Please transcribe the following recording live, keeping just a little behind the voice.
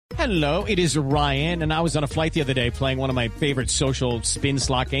Hello, it is Ryan, and I was on a flight the other day playing one of my favorite social spin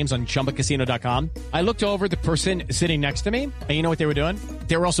slot games on ChumbaCasino.com. I looked over at the person sitting next to me, and you know what they were doing?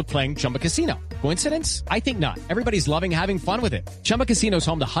 They were also playing Chumba Casino. Coincidence? I think not. Everybody's loving having fun with it. Chumba Casino is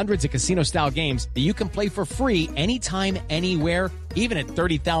home to hundreds of casino-style games that you can play for free anytime, anywhere, even at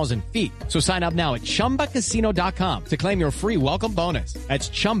 30,000 feet. So sign up now at ChumbaCasino.com to claim your free welcome bonus. That's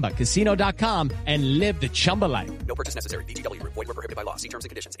ChumbaCasino.com and live the Chumba life. No purchase necessary. VGW. Void where prohibited by law. See terms and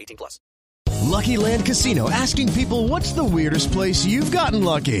conditions. 18+. Lucky Land Casino, asking people, what's the weirdest place you've gotten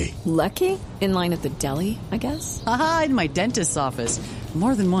lucky? Lucky? In line at the deli, I guess? Aha, in my dentist's office.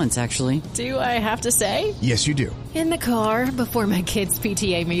 More than once, actually. Do I have to say? Yes, you do. In the car before my kids'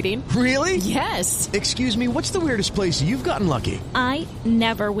 PTA meeting. Really? Yes. Excuse me, what's the weirdest place you've gotten lucky? I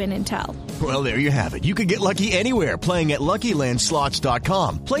never win and tell. Well, there you have it. You can get lucky anywhere, playing at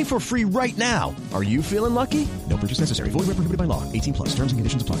LuckyLandSlots.com. Play for free right now. Are you feeling lucky? No purchase necessary. Void where prohibited by law. 18+. Terms and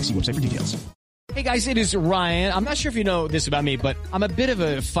conditions apply. See website for details. Hey guys, it is Ryan. I'm not sure if you know this about me, but I'm a bit of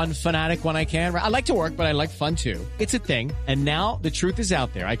a fun fanatic when I can. I like to work, but I like fun too. It's a thing. And now the truth is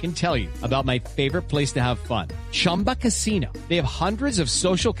out there. I can tell you about my favorite place to have fun. Chumba Casino. They have hundreds of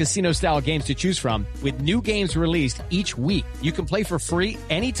social casino style games to choose from with new games released each week. You can play for free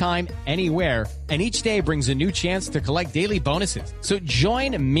anytime, anywhere. And each day brings a new chance to collect daily bonuses. So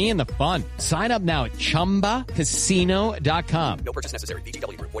join me in the fun. Sign up now at ChumbaCasino.com. No purchase necessary.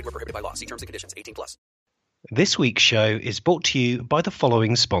 VGW. Void where prohibited by law. See terms and conditions. 18+. This week's show is brought to you by the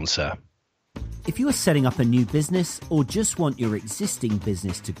following sponsor. If you are setting up a new business or just want your existing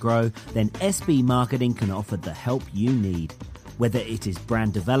business to grow, then SB Marketing can offer the help you need. Whether it is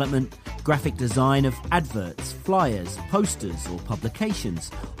brand development, graphic design of adverts, flyers, posters or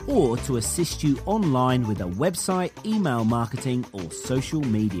publications, or to assist you online with a website, email marketing or social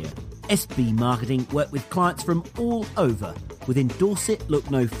media. SB Marketing work with clients from all over. Within Dorset,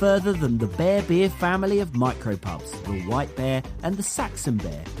 look no further than the Bear Beer family of micropubs, the White Bear and the Saxon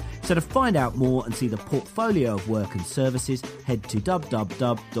Bear. So to find out more and see the portfolio of work and services, head to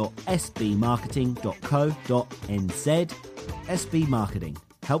www.sbmarketing.co.nz. SB Marketing.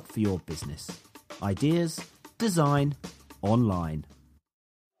 Help for your business. Ideas, design, online.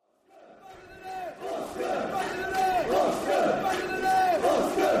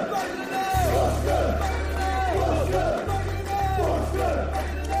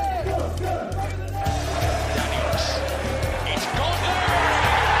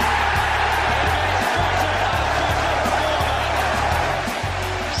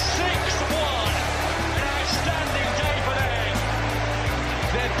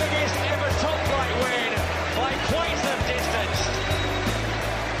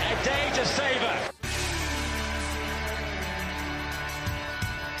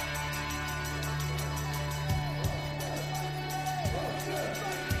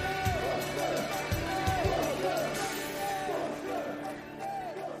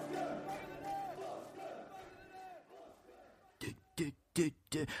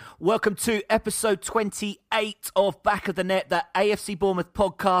 Welcome to episode 28 of Back of the Net, the AFC Bournemouth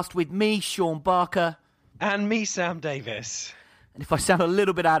podcast with me, Sean Barker. And me, Sam Davis. And if I sound a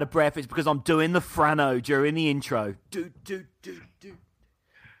little bit out of breath, it's because I'm doing the Frano during the intro.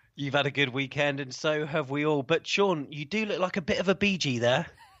 You've had a good weekend, and so have we all. But Sean, you do look like a bit of a BG there.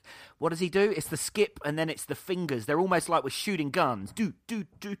 What does he do? It's the skip and then it's the fingers. They're almost like we're shooting guns.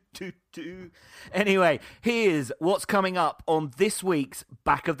 Anyway, here's what's coming up on this week's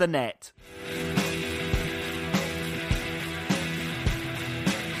Back of the Net.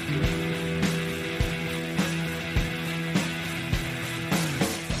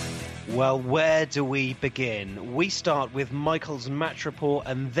 Well, where do we begin? We start with Michael's match report,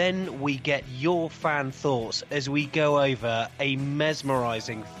 and then we get your fan thoughts as we go over a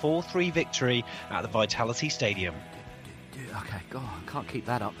mesmerising 4-3 victory at the Vitality Stadium. Okay, God, I can't keep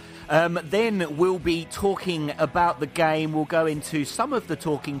that up. Then we'll be talking about the game. We'll go into some of the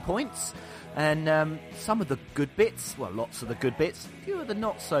talking points and some of the good bits. Well, lots of the good bits. A few of the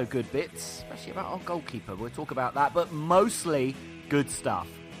not so good bits, especially about our goalkeeper. We'll talk about that, but mostly good stuff.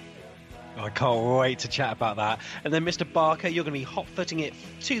 I can't wait to chat about that. And then, Mr. Barker, you're going to be hot-footing it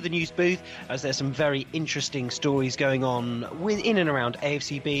to the news booth, as there's some very interesting stories going on in and around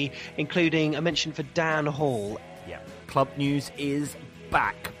AFCB, including a mention for Dan Hall. Yeah, club news is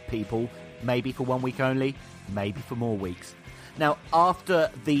back, people. Maybe for 1 week only, maybe for more weeks. Now, after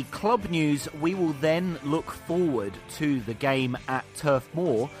the club news, we will then look forward to the game at Turf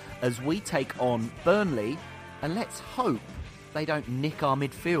Moor as we take on Burnley, and let's hope they don't nick our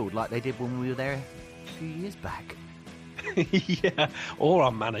midfield like they did when we were there a few years back. Yeah, or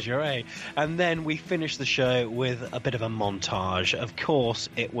our manager, eh? And then we finished the show with a bit of a montage. Of course,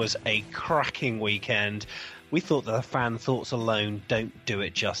 it was a cracking weekend. We thought that the fan thoughts alone don't do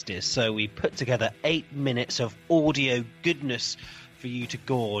it justice, so we put together 8 minutes of audio goodness for you to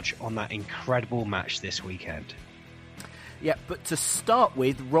gorge on that incredible match this weekend. Yeah, but to start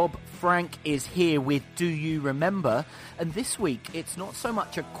with, Rob Frank is here with Do You Remember? And this week, it's not so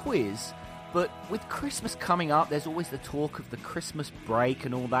much a quiz, but with Christmas coming up, there's always the talk of the Christmas break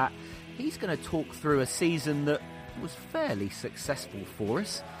and all that. He's going to talk through a season that was fairly successful for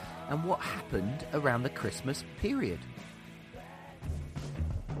us and what happened around the Christmas period.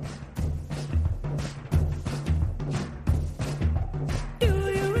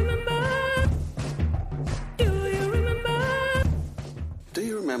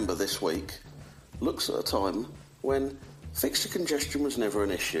 Remember this week looks at a time when fixture congestion was never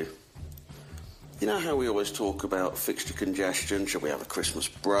an issue. You know how we always talk about fixture congestion, should we have a Christmas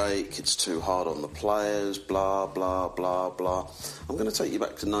break, it's too hard on the players, blah, blah, blah, blah. I'm going to take you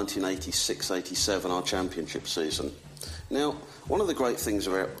back to 1986-87, our championship season. Now, one of the great things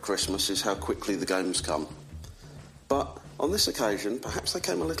about Christmas is how quickly the games come. But on this occasion, perhaps they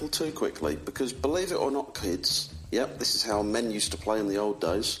came a little too quickly, because believe it or not, kids, yep, this is how men used to play in the old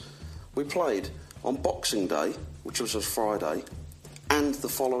days. We played on Boxing Day, which was a Friday, and the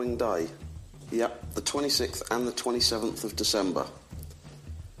following day. Yep, the 26th and the 27th of December.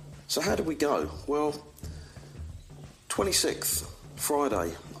 So how did we go? Well, 26th,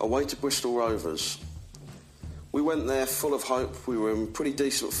 Friday, away to Bristol Rovers. We went there full of hope. We were in pretty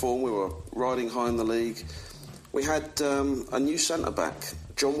decent form. We were riding high in the league. We had a new centre-back.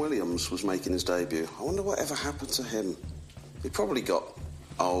 John Williams was making his debut. I wonder whatever happened to him. He probably got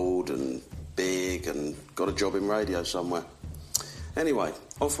old and big and got a job in radio somewhere. Anyway,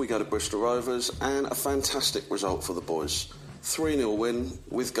 off we go to Bristol Rovers, and a fantastic result for the boys. 3-0 win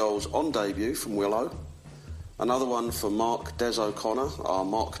with goals on debut from Willow. Another one for Mark Des O'Connor, our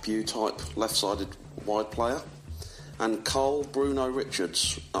Mark Pugh type left-sided wide player. And Carl Bruno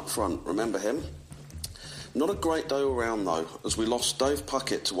Richards up front, remember him? Not a great day all round though, as we lost Dave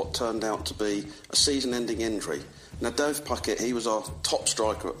Puckett to what turned out to be a season-ending injury. Now Dave Puckett, he was our top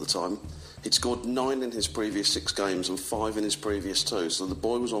striker at the time. He'd scored 9 in his previous 6 games and 5 in his previous 2, so the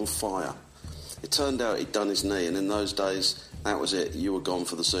boy was on fire. It turned out he'd done his knee, and in those days, that was it, you were gone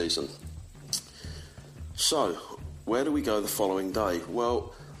for the season. So, where do we go the following day?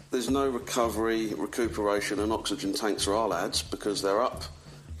 Well, there's no recovery, recuperation and oxygen tanks for our lads, because they're up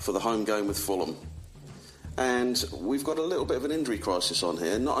for the home game with Fulham. And we've got a little bit of an injury crisis on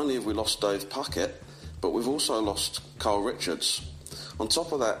here. Not only have we lost Dave Puckett, but we've also lost Carl Richards. On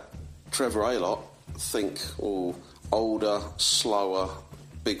top of that, Trevor Aylott, think, older, slower,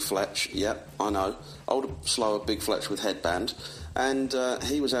 Big Fletch. Yep, I know. Older, slower, Big Fletch with headband. And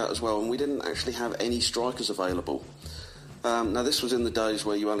he was out as well, and we didn't actually have any strikers available. Now, this was in the days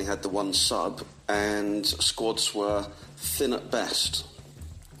where you only had the one sub, and squads were thin at best.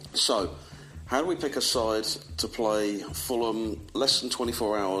 So, how do we pick a side to play Fulham less than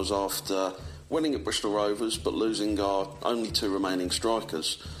 24 hours after winning at Bristol Rovers but losing our only 2 remaining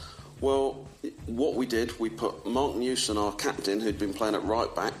strikers? Well, what we did, we put Mark Newson, our captain, who'd been playing at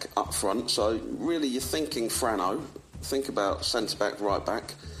right back, up front. So really you're thinking Frano, think about centre-back, right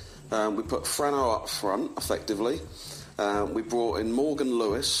back. We put Frano up front, effectively. We brought in Morgan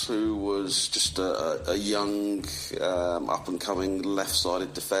Lewis, who was just a young, up-and-coming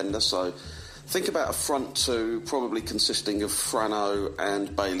left-sided defender. So think about a front 2 probably consisting of Frano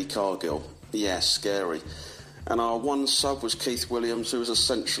and Bailey Cargill. Yeah, scary. And our one sub was Keith Williams, who was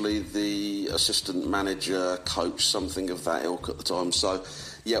essentially the assistant manager, coach, something of that ilk at the time. So,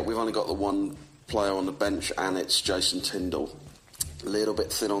 yeah, we've only got the one player on the bench, and it's Jason Tyndall. A little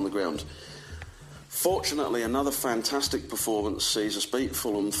bit thin on the ground. Fortunately, another fantastic performance sees us beat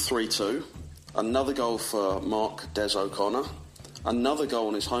Fulham 3-2. Another goal for Mark Des O'Connor. Another goal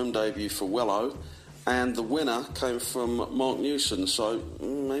on his home debut for Willow. And the winner came from Mark Newson, so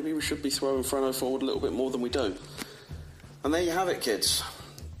maybe we should be throwing Frano forward a little bit more than we do. And there you have it, kids.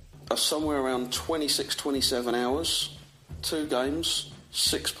 Somewhere around 26, 27 hours, 2 games,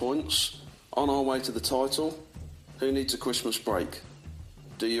 6 points, on our way to the title. Who needs a Christmas break?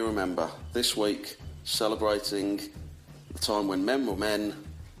 Do you remember? This week, celebrating the time when men were men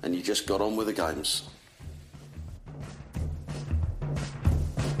and you just got on with the games.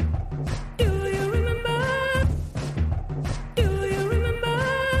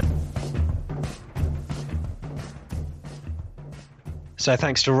 So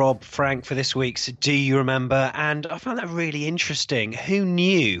thanks to Rob Frank for this week's Do You Remember? And I found that really interesting. Who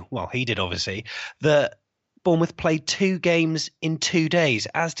knew, well, he did obviously, that Bournemouth played 2 games in 2 days,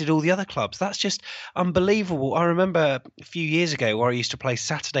 as did all the other clubs. That's just unbelievable. I remember a few years ago where I used to play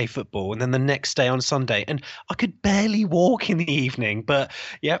Saturday football and then the next day on Sunday, and I could barely walk in the evening. But,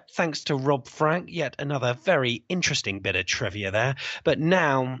 yep, thanks to Rob Frank, yet another very interesting bit of trivia there. But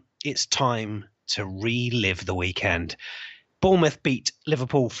now it's time to relive the weekend. Bournemouth beat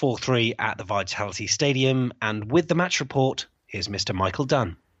Liverpool 4-3 at the Vitality Stadium, and with the match report, here's Mr. Michael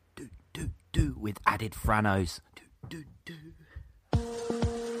Dunn. Do with added Franos. Do.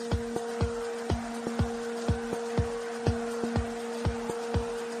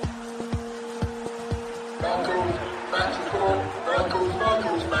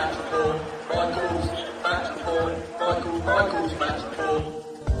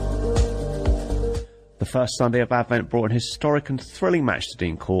 The first Sunday of Advent brought an historic and thrilling match to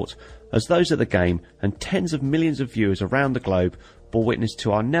Dean Court, as those at the game and tens of millions of viewers around the globe bore witness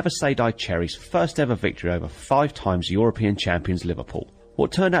to our Never Say Die Cherries' first ever victory over 5 times European champions Liverpool.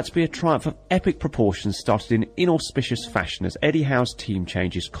 What turned out to be a triumph of epic proportions started in inauspicious fashion as Eddie Howe's team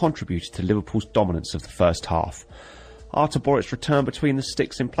changes contributed to Liverpool's dominance of the first half. Artur Boruc's returned between the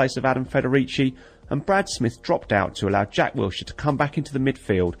sticks in place of Adam Federici, and Brad Smith dropped out to allow Jack Wilshere to come back into the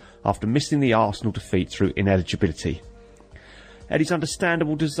midfield after missing the Arsenal defeat through ineligibility. Eddie's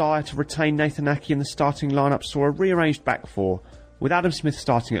understandable desire to retain Nathan Aké in the starting lineup saw a rearranged back four, with Adam Smith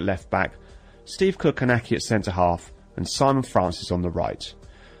starting at left back, Steve Cook and Aké at centre half, and Simon Francis on the right.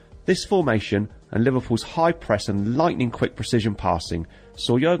 This formation, and Liverpool's high press and lightning quick precision passing,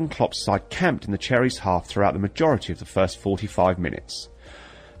 saw Jurgen Klopp's side camped in the Cherries' half throughout the majority of the first 45 minutes.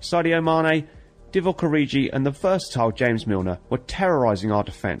 Sadio Mane, Divock Origi and the versatile James Milner were terrorising our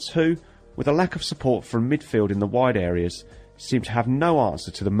defence, who, with a lack of support from midfield in the wide areas, seemed to have no answer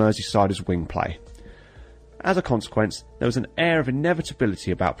to the Merseysiders' wing play. As a consequence, there was an air of inevitability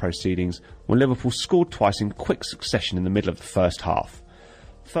about proceedings when Liverpool scored twice in quick succession in the middle of the first half.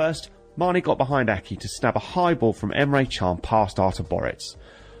 First, Mane got behind Aké to stab a high ball from Emre Can past Artur Boruc.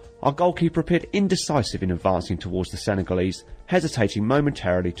 Our goalkeeper appeared indecisive in advancing towards the Senegalese, hesitating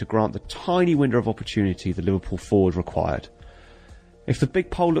momentarily to grant the tiny window of opportunity the Liverpool forward required. If the big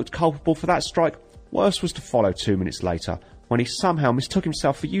Pole looked culpable for that strike, worse was to follow 2 minutes later, when he somehow mistook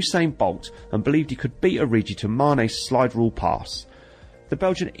himself for Usain Bolt and believed he could beat Origi to Mane's slide rule pass. The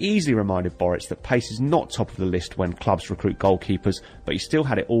Belgian easily reminded Boruc that pace is not top of the list when clubs recruit goalkeepers, but he still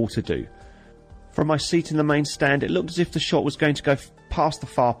had it all to do. From my seat in the main stand, it looked as if the shot was going to go past the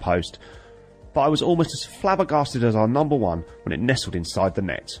far post, but I was almost as flabbergasted as our number one when it nestled inside the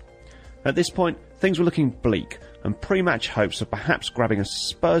net. At this point, things were looking bleak, and pre-match hopes of perhaps grabbing a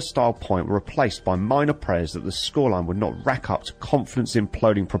Spurs-style point were replaced by minor prayers that the scoreline would not rack up to confidence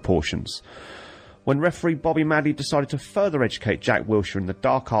imploding proportions. When referee Bobby Madley decided to further educate Jack Wilshere in the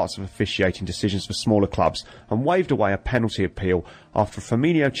dark arts of officiating decisions for smaller clubs and waved away a penalty appeal after a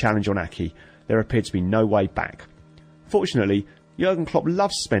Firmino challenge on Aké, there appeared to be no way back. Fortunately, Jurgen Klopp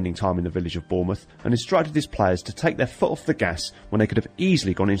loves spending time in the village of Bournemouth and instructed his players to take their foot off the gas when they could have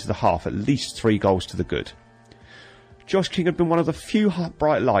easily gone into the half at least 3 goals to the good. Josh King had been one of the few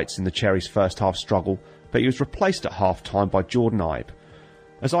bright lights in the Cherries' first half struggle, but he was replaced at half-time by Jordan Ibe.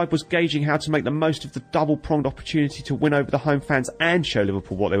 As Ibe was gauging how to make the most of the double-pronged opportunity to win over the home fans and show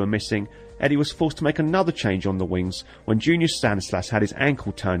Liverpool what they were missing, Eddie was forced to make another change on the wings when Junior Stanislas had his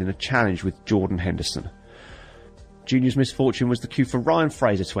ankle turned in a challenge with Jordan Henderson. Junior's misfortune was the cue for Ryan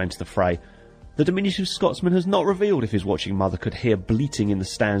Fraser to enter the fray. The diminutive Scotsman has not revealed if his watching mother could hear bleating in the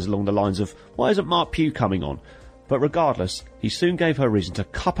stands along the lines of, "Why isn't Mark Pugh coming on?" But regardless, he soon gave her reason to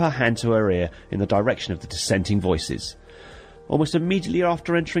cup her hand to her ear in the direction of the dissenting voices. Almost immediately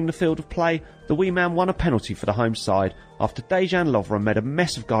after entering the field of play, the wee man won a penalty for the home side after Dejan Lovren made a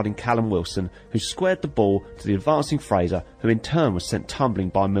mess of guarding Callum Wilson, who squared the ball to the advancing Fraser, who in turn was sent tumbling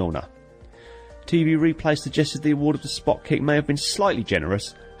by Milner. TV replay suggested the award of the spot kick may have been slightly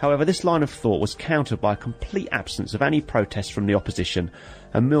generous. However, this line of thought was countered by a complete absence of any protest from the opposition,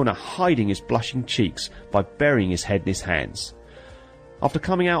 and Milner hiding his blushing cheeks by burying his head in his hands. After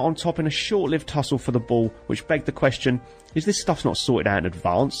coming out on top in a short-lived tussle for the ball, which begged the question, is this stuff not sorted out in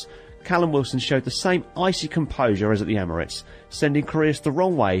advance? Callum Wilson showed the same icy composure as at the Emirates, sending Karius the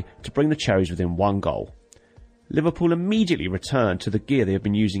wrong way to bring the Cherries within 1 goal. Liverpool immediately returned to the gear they had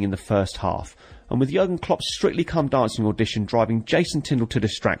been using in the first half, and with Jurgen Klopp's Strictly Come Dancing audition driving Jason Tindall to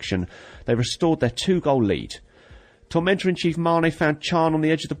distraction, they restored their 2-goal lead. Tormentor-in-Chief Mane found Can on the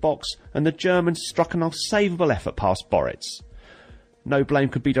edge of the box, and the Germans struck an unsavable effort past Boruc. No blame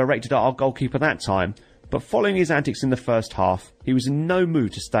could be directed at our goalkeeper that time, but following his antics in the first half, he was in no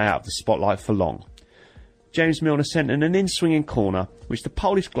mood to stay out of the spotlight for long. James Milner sent in an in-swinging corner, which the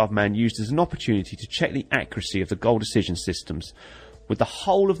Polish glove man used as an opportunity to check the accuracy of the goal decision systems, with the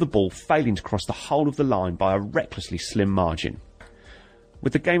whole of the ball failing to cross the whole of the line by a recklessly slim margin.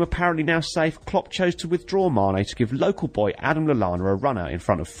 With the game apparently now safe, Klopp chose to withdraw Mane to give local boy Adam Lallana a run out in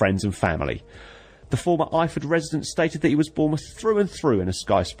front of friends and family. The former Eyford resident stated that he was Bournemouth through and through in a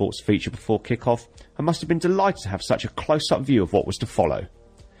Sky Sports feature before kick-off and must have been delighted to have such a close-up view of what was to follow.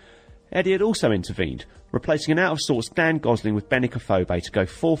 Eddie had also intervened, replacing an out-of-sorts Dan Gosling with Benik Afobe to go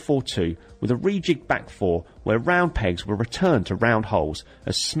 4-4-2 with a rejigged back four where round pegs were returned to round holes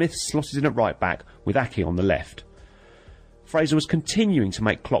as Smith slotted in at right back with Ake on the left. Fraser was continuing to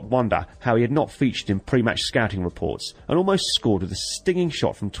make Klopp wonder how he had not featured in pre-match scouting reports and almost scored with a stinging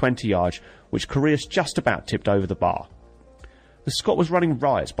shot from 20 yards which Karius just about tipped over the bar. The Scot was running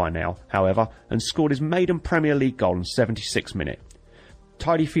riots by now, however, and scored his maiden Premier League goal in the 76th minute.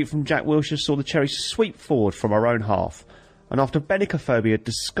 Tidy feet from Jack Wilshere saw the Cherries sweep forward from our own half, and after Benik Afobe had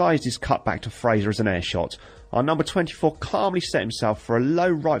disguised his cut back to Fraser as an air shot, our number 24 calmly set himself for a low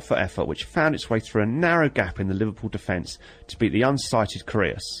right foot effort which found its way through a narrow gap in the Liverpool defence to beat the unsighted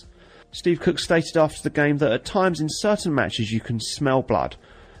Karius. Steve Cook stated after the game that at times in certain matches you can smell blood,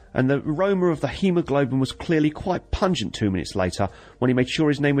 and the aroma of the haemoglobin was clearly quite pungent 2 minutes later when he made sure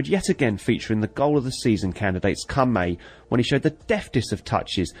his name would yet again feature in the goal of the season candidates come May, when he showed the deftest of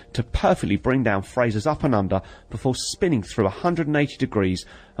touches to perfectly bring down Fraser's up and under before spinning through 180 degrees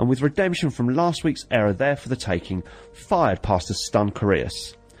and with redemption from last week's error there for the taking, fired past the stunned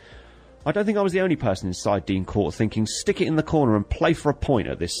Karius. I don't think I was the only person inside Dean Court thinking stick it in the corner and play for a point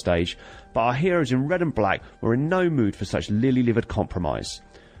at this stage, but our heroes in red and black were in no mood for such lily-livered compromise.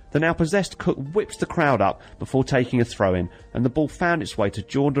 The now possessed Cook whipped the crowd up before taking a throw-in, and the ball found its way to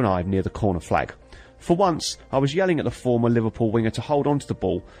Jordan Ive near the corner flag. For once, I was yelling at the former Liverpool winger to hold on to the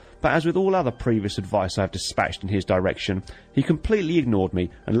ball, but as with all other previous advice I have dispatched in his direction, he completely ignored me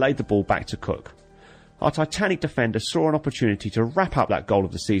and laid the ball back to Cook. Our titanic defender saw an opportunity to wrap up that goal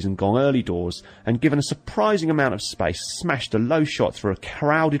of the season gone early doors, and given a surprising amount of space, smashed a low shot through a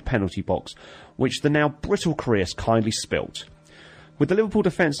crowded penalty box, which the now brittle Karius kindly spilt. With the Liverpool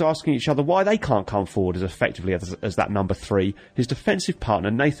defence asking each other why they can't come forward as effectively as that number 3, his defensive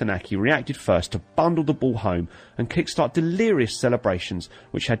partner Nathan Ake reacted first to bundle the ball home and kickstart delirious celebrations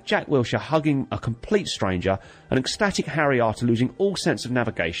which had Jack Wilshere hugging a complete stranger, an ecstatic Harry Arter losing all sense of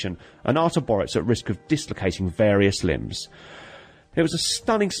navigation, and Artur Boruc at risk of dislocating various limbs. It was a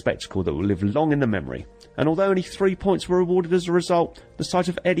stunning spectacle that will live long in the memory, and although only 3 points were awarded as a result, the sight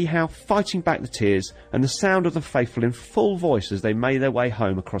of Eddie Howe fighting back the tears and the sound of the faithful in full voice as they made their way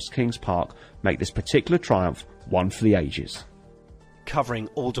home across Kings Park make this particular triumph one for the ages. Covering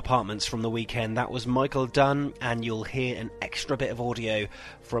all departments from the weekend, that was Michael Dunn, and you'll hear an extra bit of audio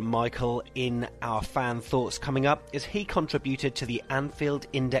from Michael in our fan thoughts coming up, as he contributed to the Anfield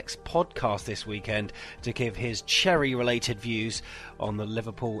Index podcast this weekend to give his Cherry related views on the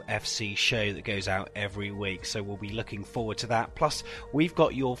Liverpool FC show that goes out every week, so we'll be looking forward to that. Plus we've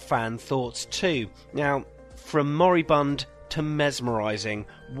got your fan thoughts too. Now, from moribund to mesmerising,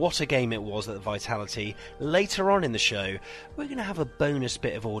 what a game it was at the Vitality. Later on in the show, we're going to have a bonus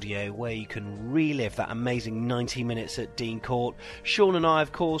bit of audio where you can relive that amazing 90 minutes at Dean Court. Sean and I,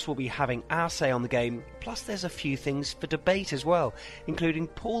 of course, will be having our say on the game, plus there's a few things for debate as well, including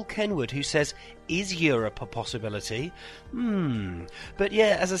Paul Kenwood, who says, is Europe a possibility? But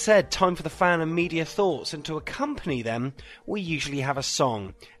yeah, as I said, time for the fan and media thoughts, and to accompany them, we usually have a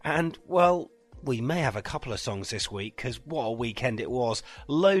song. And, well, we may have a couple of songs this week, because what a weekend it was.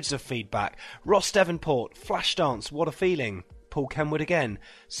 Loads of feedback. Ross Devonport, Flashdance, What a Feeling. Paul Kenwood again.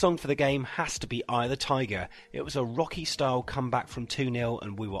 Song for the game has to be Eye of the Tiger. It was a Rocky-style comeback from 2-0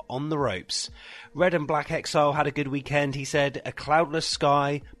 and we were on the ropes. Red and Black Exile had a good weekend, he said. A Cloudless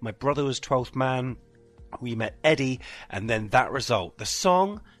Sky, My Brother Was 12th Man. We met Eddie, and then that result. The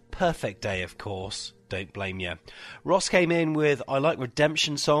song, Perfect Day, of course. Don't blame you. Ross came in with I like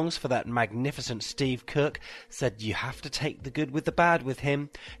redemption songs for that magnificent Steve Cook. Said you have to take the good with the bad with him.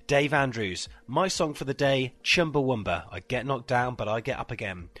 Dave Andrews, my song for the day, Chumbawamba. I get knocked down, but I get up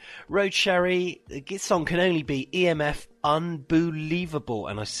again. Road Sherry, this song can only be EMF unbelievable.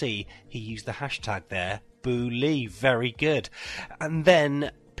 And I see he used the hashtag there, Booleave. Very good. And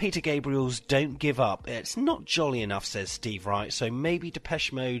then Peter Gabriel's Don't Give Up. It's not jolly enough, says Steve Wright, so maybe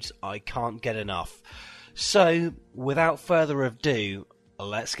Depeche Mode's I Can't Get Enough. So, without further ado,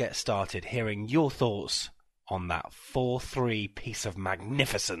 let's get started hearing your thoughts on that 4-3 piece of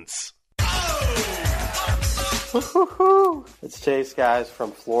magnificence. It's Chase, guys,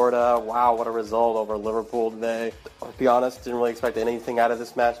 from Florida. Wow, what a result over Liverpool today. I'll be honest, didn't really expect anything out of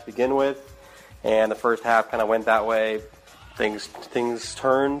this match to begin with. And the first half kind of went that way. Things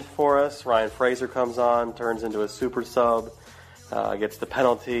turned for us. Ryan Fraser comes on, turns into a super sub, gets the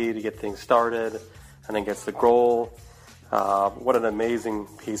penalty to get things started, and then gets the goal. What an amazing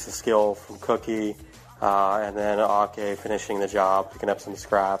piece of skill from Cookie. And then Ake finishing the job, picking up some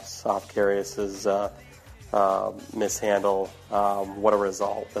scraps off Karius's mishandle. What a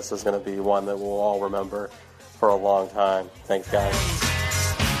result. This is going to be one that we'll all remember for a long time. Thanks, guys.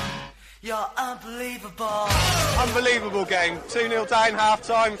 You're unbelievable. Unbelievable game. 2-0 down,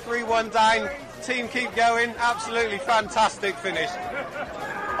 half-time, 3-1 down. Team keep going. Absolutely fantastic finish.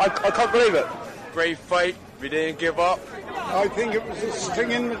 I can't believe it. Great fight. We didn't give up. I think it was a sting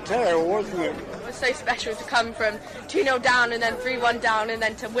in the tail, wasn't it? It was so special to come from 2-0 down and then 3-1 down and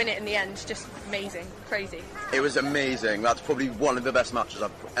then to win it in the end. Just amazing. Crazy. It was amazing. That's probably one of the best matches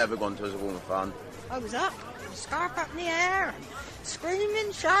I've ever gone to as a Woman fan. I was up, scarf up in the air,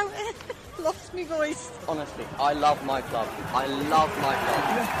 screaming, shouting, lost my voice. Honestly, I love my club. I love my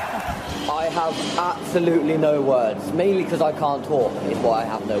club. I have absolutely no words, mainly because I can't talk is why I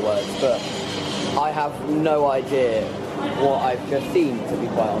have no words, but I have no idea what I've just seen, to be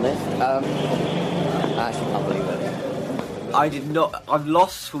quite honest. I actually can't believe it. I did not. I'm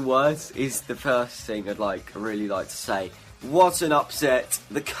lost for words. Is the first thing I'd really like to say. What an upset!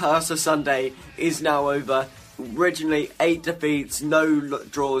 The curse of Sunday is now over. Originally 8 defeats, no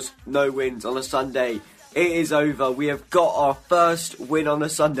draws, no wins on a Sunday. It is over. We have got our first win on a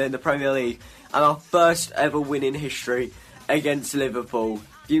Sunday in the Premier League and our first ever win in history against Liverpool.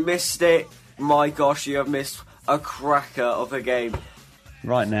 You missed it. My gosh, you have missed a cracker of a game.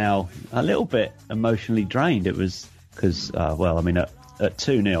 Right now, a little bit emotionally drained. It was because, at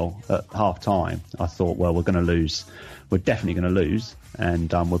 2-0 at half-time, I thought, well, we're going to lose. We're definitely going to lose,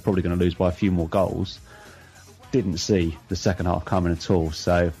 and we're probably going to lose by a few more goals. Didn't see the second half coming at all.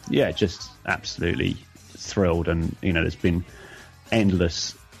 So, yeah, just absolutely thrilled. And, there's been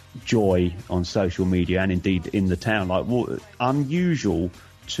endless joy on social media and indeed in the town. Unusual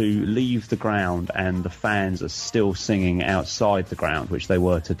to leave the ground and the fans are still singing outside the ground, which they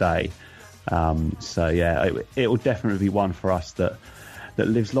were today. It will definitely be one for us that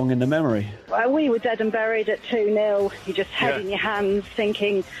lives long in the memory. Well, we were dead and buried at 2-0. You just head in your hands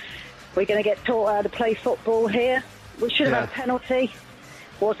thinking, we're going to get taught how to play football here. We should have had a penalty.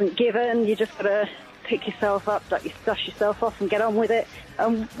 Wasn't given. You just got to pick yourself up, dust yourself off and get on with it.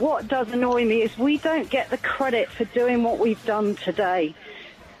 And what does annoy me is we don't get the credit for doing what we've done today.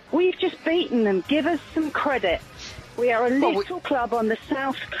 We've just beaten them. Give us some credit. We are a little club on the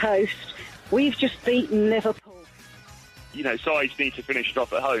south coast. We've just beaten Liverpool. Sides need to finish it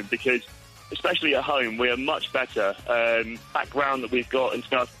off at home because, especially at home, we are much better. Background that we've got and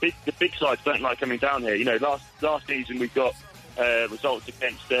stuff. The big sides don't like coming down here. Last season we've got results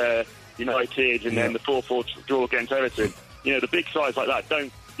against United and then the 4-4 draw against Everton. The big sides like that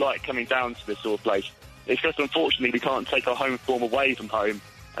don't like coming down to this sort of place. It's just unfortunately we can't take our home form away from home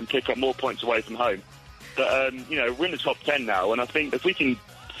and pick up more points away from home. But, we're in the top 10 now, and I think if we can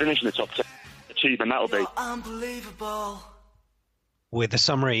finish in the top 10, achievement that'll be. Unbelievable. With the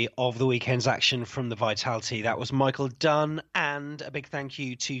summary of the weekend's action from the Vitality, that was Michael Dunn, and a big thank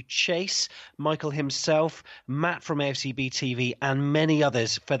you to Chase, Michael himself, Matt from AFCB TV, and many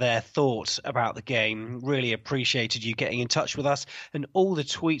others for their thoughts about the game. Really appreciated you getting in touch with us, and all the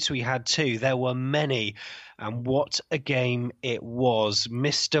tweets we had too. There were many, and what a game it was.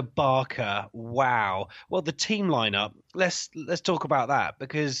 Mr. Barker, wow. Well, the team lineup, let's talk about that,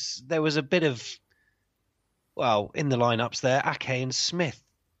 because there was a bit of, in the lineups there, Ake and Smith.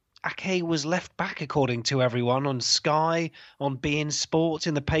 Ake was left back, according to everyone, on Sky, on beIN Sports,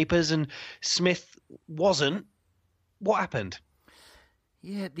 in the papers, and Smith wasn't. What happened?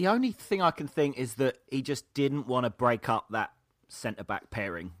 Yeah, the only thing I can think is that he just didn't want to break up that centre-back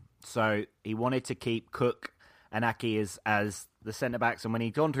pairing. So he wanted to keep Cook and Ake as the centre-backs, and when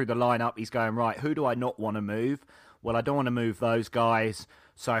he'd gone through the lineup, he's going, right, who do I not want to move? Well, I don't want to move those guys,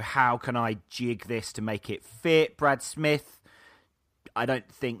 so how can I jig this to make it fit? Brad Smith, I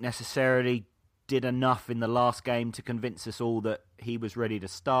don't think necessarily did enough in the last game to convince us all that he was ready to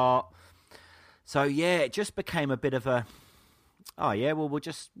start. So, yeah, it just became a bit of a, we'll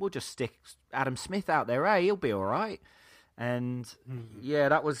just stick Adam Smith out there, he'll be all right. And,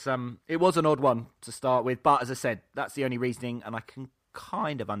 that was, it was an odd one to start with, but as I said, that's the only reasoning, and I can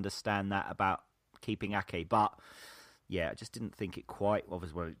kind of understand that about keeping Ake, but yeah, I just didn't think it quite,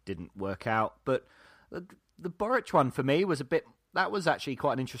 obviously, it didn't work out. But the Boric one for me was that was actually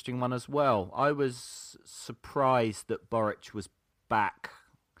quite an interesting one as well. I was surprised that Boric was back.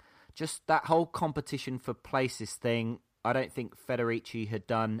 Just that whole competition for places thing, I don't think Federici had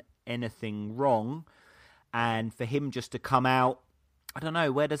done anything wrong. And for him just to come out, I don't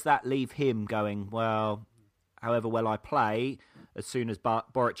know, where does that leave him going, well, however well I play, as soon as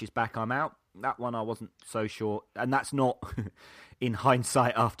Boric is back, I'm out? That one I wasn't so sure. And that's not in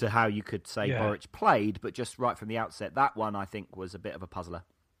hindsight after how you could say Boric played, but just right from the outset, that one I think was a bit of a puzzler.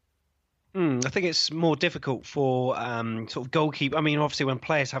 I think it's more difficult for sort of goalkeeper. I mean, obviously, when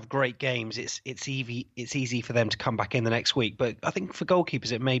players have great games, it's easy for them to come back in the next week. But I think for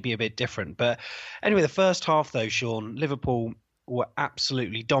goalkeepers, it may be a bit different. But anyway, the first half, though, Sean, Liverpool were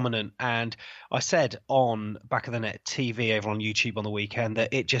absolutely dominant. And I said on Back of the Net TV over on YouTube on the weekend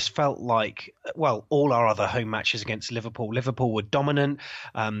that it just felt like, well, all our other home matches against Liverpool were dominant.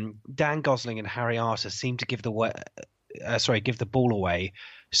 Dan Gosling and Harry Arter seemed to give the ball away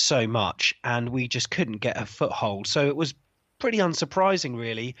so much, and we just couldn't get a foothold. So it was pretty unsurprising,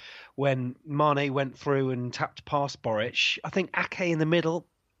 really, when Mane went through and tapped past Boric. I think Ake in the middle,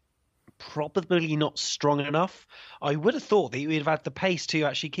 probably not strong enough. I would have thought that he would have had the pace to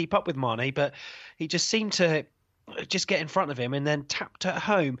actually keep up with Mane, but he just seemed to just get in front of him and then tapped at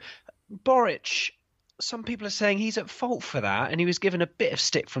home. Boric, some people are saying he's at fault for that, and he was given a bit of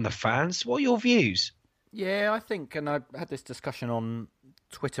stick from the fans. What are your views? Yeah, I think, and I had this discussion on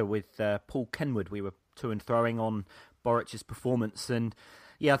Twitter with Paul Kenwood. We were to and throwing on Boric's performance, and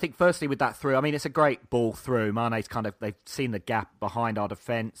yeah, I think firstly with that through, I mean, it's a great ball through. Mane's they've seen the gap behind our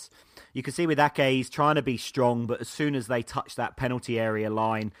defence. You can see with Ake, he's trying to be strong, but as soon as they touch that penalty area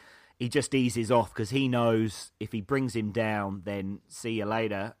line, he just eases off because he knows if he brings him down, then see you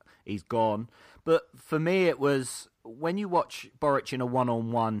later, he's gone. But for me, it was when you watch Boric in a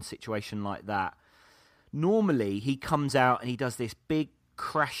one-on-one situation like that, normally he comes out and he does this big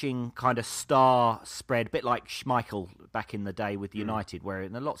crashing kind of star spread, a bit like Schmeichel back in the day with United, where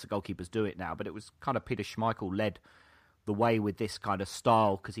lots of goalkeepers do it now, but it was kind of Peter Schmeichel led the way with this kind of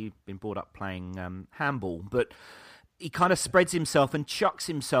style because he'd been brought up playing handball. But he kind of spreads himself and chucks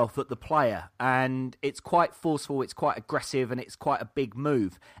himself at the player, and it's quite forceful, it's quite aggressive, and it's quite a big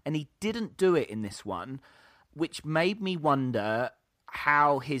move. And he didn't do it in this one, which made me wonder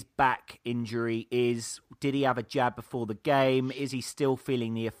how his back injury is. Did he have a jab before the game? Is he still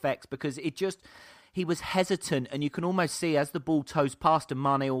feeling the effects? Because he was hesitant, and you can almost see as the ball toes past and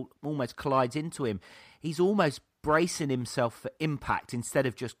Mane almost collides into him, he's almost bracing himself for impact instead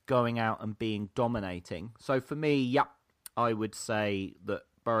of just going out and being dominating. So for me, I would say that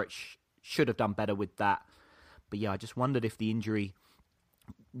Boric should have done better with that. But yeah, I just wondered if the injury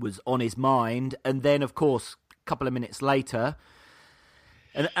was on his mind. And then, of course, a couple of minutes later,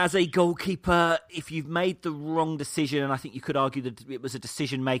 and as a goalkeeper, if you've made the wrong decision, and I think you could argue that it was a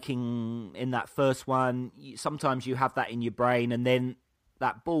decision-making in that first one, sometimes you have that in your brain, and then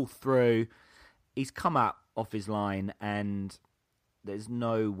that ball through, he's come out off his line, and there's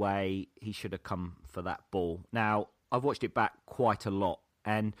no way he should have come for that ball. Now, I've watched it back quite a lot,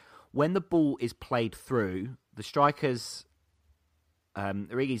 and when the ball is played through, the strikers,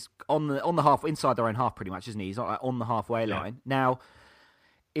 Origi's on the half, inside their own half pretty much, isn't he? He's on the halfway line. Now,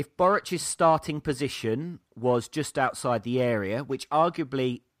 if Boric's starting position was just outside the area, which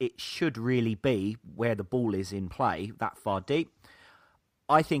arguably it should really be where the ball is in play, that far deep,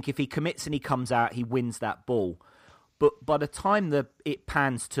 I think if he commits and he comes out, he wins that ball. But by the time it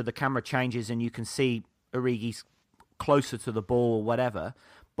pans to the camera changes and you can see Origi's closer to the ball or whatever,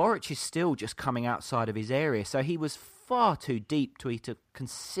 Boric is still just coming outside of his area. So he was far too deep to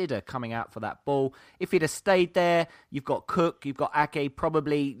consider coming out for that ball. If he'd have stayed there, you've got Cook, you've got Ake,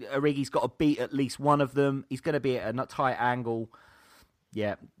 probably Origi's got to beat at least one of them. He's going to be at a tight angle.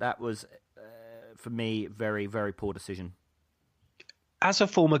 Yeah, that was, for me, very, very poor decision. As a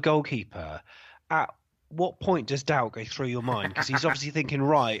former goalkeeper, at what point does doubt go through your mind? Because he's obviously thinking,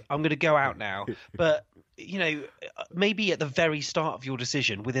 right, I'm going to go out now. But, maybe at the very start of your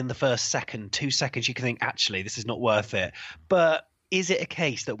decision, within the first 2 seconds, you can think, actually, this is not worth it. But is it a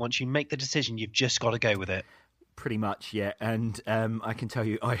case that once you make the decision, you've just got to go with it? Pretty much, yeah. And I can tell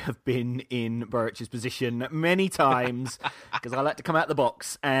you, I have been in Boric's position many times because I like to come out the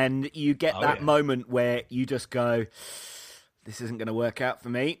box, and you get that moment where you just go, this isn't going to work out for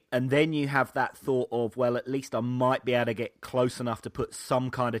me. And then you have that thought of, well, at least I might be able to get close enough to put some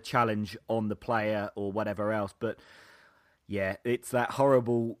kind of challenge on the player or whatever else. But yeah, it's that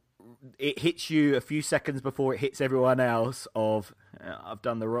horrible, it hits you a few seconds before it hits everyone else of, I've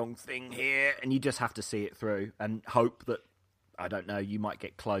done the wrong thing here. And you just have to see it through and hope that, I don't know, you might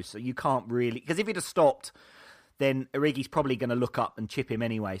get close. So you can't really, because if he'd have stopped, then Origi's probably going to look up and chip him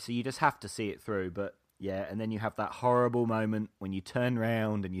anyway. So you just have to see it through. But yeah, and then you have that horrible moment when you turn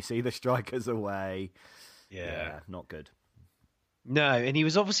round and you see the strikers away. Yeah, not good. No, and he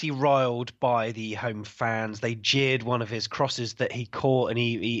was obviously riled by the home fans. They jeered one of his crosses that he caught, and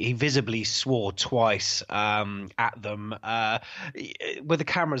he visibly swore twice at them. With the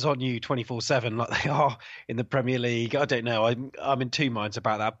cameras on you 24/7, like they are in the Premier League, I don't know. I'm in two minds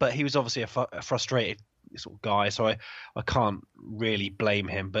about that. But he was obviously a frustrated sort of guy, so I can't really blame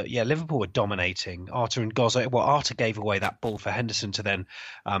him. But yeah, Liverpool were dominating. Arter and Gozza. Well, Arter gave away that ball for Henderson to then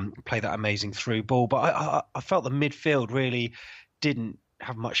play that amazing through ball. But I felt the midfield really didn't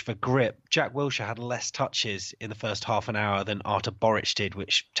have much of a grip. Jack Wilshere had less touches in the first half an hour than Artur Boruc did,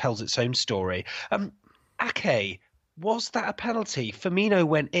 which tells its own story. Ake, was that a penalty? Firmino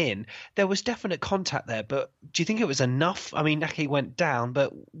went in. There was definite contact there, but do you think it was enough? I mean, Ake went down,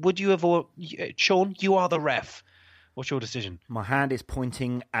 but would you have... Sean, you are the ref. What's your decision? My hand is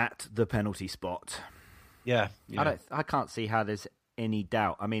pointing at the penalty spot. Yeah. I can't see how there's any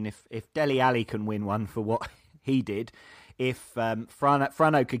doubt. I mean, if Dele Alli can win one for what he did... If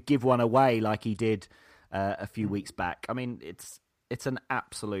Frano could give one away like he did a few weeks back, I mean, it's an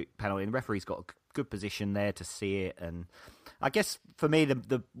absolute penalty. And the referee's got a good position there to see it. And I guess for me,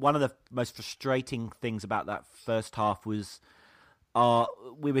 the one of the most frustrating things about that first half was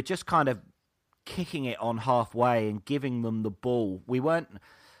we were just kind of kicking it on halfway and giving them the ball. We weren't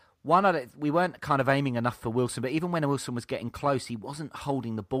kind of aiming enough for Wilson, but even when Wilson was getting close, he wasn't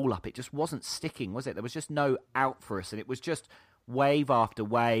holding the ball up. It just wasn't sticking, was it? There was just no out for us, and it was just wave after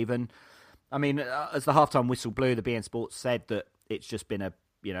wave. And I mean, as the halftime whistle blew, the BN Sports said that it's just been a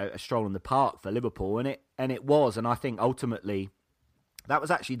stroll in the park for Liverpool, and it was. And I think ultimately that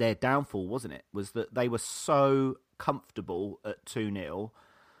was actually their downfall, wasn't it? Was that they were so comfortable at 2-0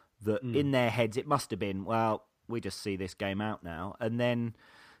 that in their heads it must have been, well, we just see this game out now, and then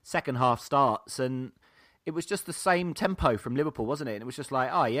second half starts, and it was just the same tempo from Liverpool, wasn't it? And it was just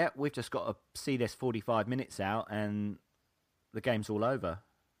like, oh, yeah, we've just got to see this 45 minutes out, and the game's all over.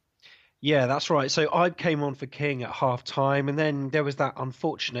 Yeah, that's right. So I came on for King at half-time, and then there was that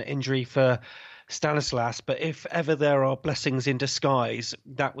unfortunate injury for Stanislas. But if ever there are blessings in disguise,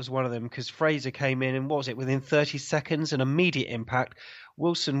 that was one of them, because Fraser came in, and what was it, within 30 seconds, an immediate impact.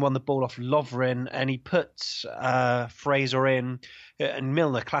 Wilson won the ball off Lovren, and he put Fraser in, and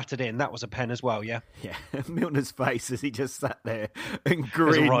Milner clattered in. That was a pen as well, yeah? Yeah, Milner's face as he just sat there and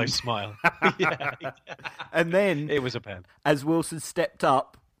grinned. It was a wry smile. Yeah. And then... It was a pen. As Wilson stepped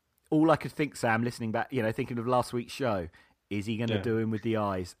up, all I could think, Sam, listening back, thinking of last week's show, is he going to do him with the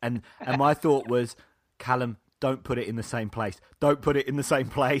eyes? And my thought was, Callum, don't put it in the same place. Don't put it in the same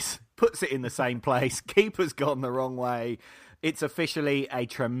place. Puts it in the same place. Keeper's gone the wrong way. It's officially a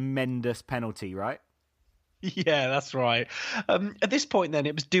tremendous penalty, right? Yeah, that's right. At this point, then,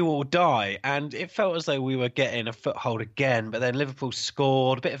 it was do or die, and it felt as though we were getting a foothold again. But then Liverpool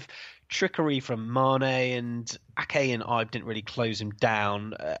scored, a bit of trickery from Mane, and Ake and Ibe didn't really close him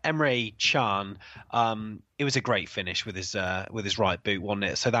down. Emre Can, it was a great finish with his right boot, wasn't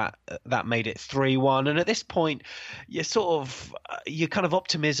it? So that made it 3-1. And at this point, your kind of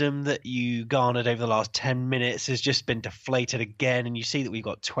optimism that you garnered over the last 10 minutes has just been deflated again. And you see that we've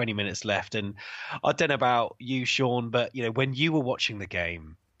got 20 minutes left. And I don't know about you, Sean, but when you were watching the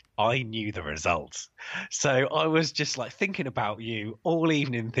game, I knew the results. So I was just like thinking about you all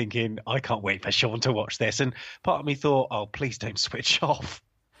evening, thinking, I can't wait for Sean to watch this. And part of me thought, oh, please don't switch off.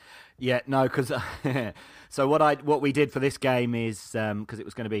 Yeah, no, because so what we did for this game is, because it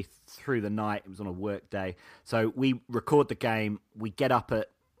was going to be through the night, it was on a work day. So we record the game, we get up at,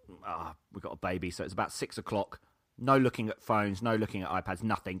 we've got a baby, so it's about 6 o'clock. No looking at phones, no looking at iPads,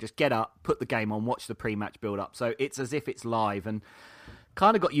 nothing. Just get up, put the game on, watch the pre-match build-up. So it's as if it's live, and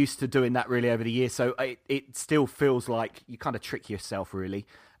kind of got used to doing that really over the years. So it still feels like you kind of trick yourself, really.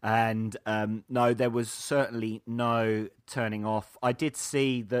 And no, there was certainly no turning off. I did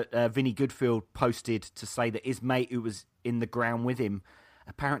see that Vinny Goodfield posted to say that his mate who was in the ground with him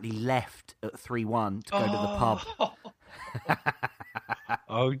apparently left at 3-1 to go to the pub.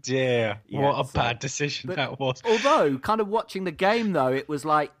 Oh dear, Yeah, what a bad decision that was. Although, kind of watching the game though, it was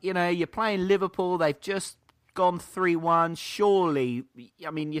like, you're playing Liverpool, they've just gone 3-1. Surely,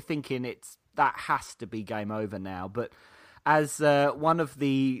 I mean, you're thinking that has to be game over now. But as one of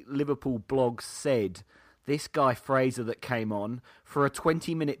the Liverpool blogs said, this guy Fraser that came on for a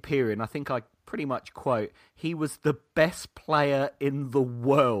 20-minute period, and I think I pretty much quote, he was the best player in the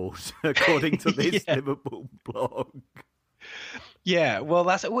world, according to this Liverpool blog. Yeah, well,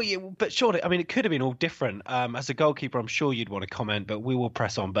 but surely, I mean, it could have been all different. As a goalkeeper, I'm sure you'd want to comment, but we will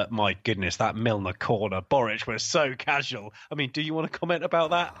press on. But my goodness, that Milner corner, Boruc was so casual. I mean, do you want to comment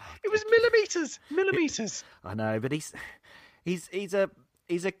about that? It was millimeters. I know, but he's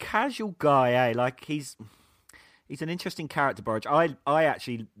a casual guy, eh? Like he's He's an interesting character, Burridge. I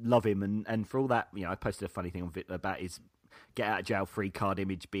actually love him, and for all that, I posted a funny thing on about his get out of jail free card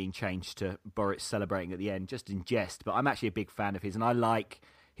image being changed to Boris celebrating at the end, just in jest. But I'm actually a big fan of his, and I like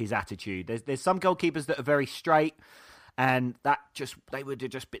his attitude. There's some goalkeepers that are very straight, and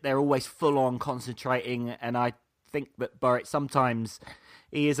they're always full on concentrating. And I think that Boris sometimes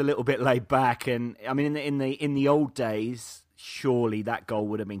he is a little bit laid back. And I mean, in the old days, surely that goal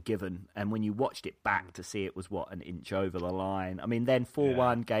would have been given. And when you watched it back to see it was an inch over the line. I mean, then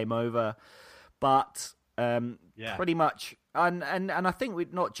 4-1 game over, but. Pretty much, and I think we're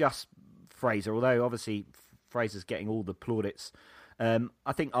not just Fraser, although obviously Fraser's getting all the plaudits.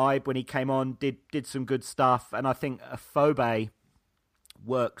 I think Ibe, when he came on, did some good stuff, and I think Afobe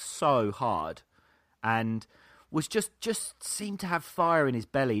worked so hard and was just seemed to have fire in his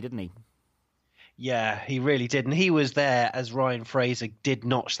belly, didn't he? Yeah, he really did. And he was there as Ryan Fraser did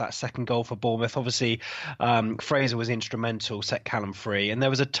notch that second goal for Bournemouth. Obviously, Fraser was instrumental, set Callum free. And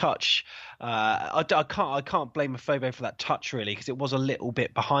there was a touch. I can't blame Afobe for that touch, really, because it was a little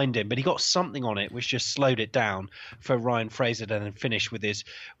bit behind him. But he got something on it, which just slowed it down for Ryan Fraser to then finish with his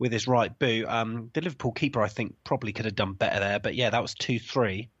right boot. The Liverpool keeper, I think, probably could have done better there. But yeah, that was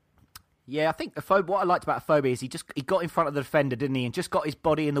 2-3. Yeah, I think Afobe, what I liked about Afobe is he got in front of the defender, didn't he? And just got his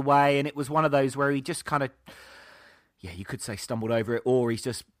body in the way. And it was one of those where he just kind of, you could say stumbled over it, or he's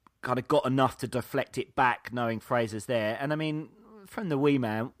just kind of got enough to deflect it back, knowing Fraser's there. And I mean, from the wee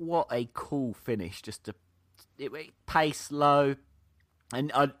man, what a cool finish. Just pace low.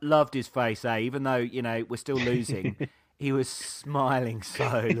 And I loved his face, even though, we're still losing. He was smiling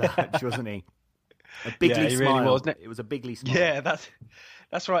so large, wasn't he? A bigly smile. Really was, it was a bigly smile. Yeah,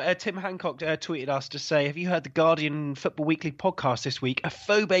 that's right. Tim Hancock tweeted us to say, have you heard the Guardian Football Weekly podcast this week?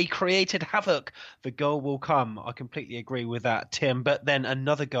 Afobe created havoc. The goal will come. I completely agree with that, Tim. But then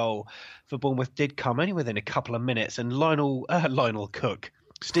another goal for Bournemouth did come, only within a couple of minutes. And Lionel Cook,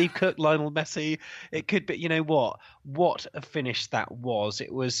 Steve Cook, Lionel Messi. It could be, what a finish that was.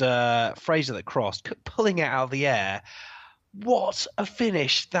 It was Fraser that crossed, Cook pulling it out of the air. What a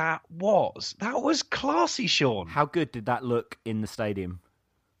finish that was. That was classy, Sean. How good did that look in the stadium?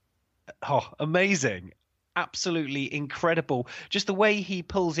 Oh, amazing. Absolutely incredible. Just the way he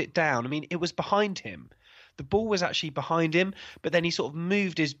pulls it down. I mean, it was behind him. The ball was actually behind him, but then he sort of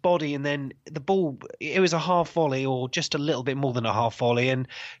moved his body, and then the ball, it was a half volley or just a little bit more than a half volley. And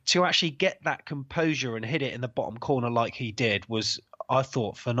to actually get that composure and hit it in the bottom corner like he did was, I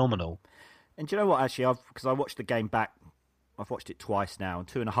thought, phenomenal. And do you know what, actually, because I watched the game back, I've watched it twice now,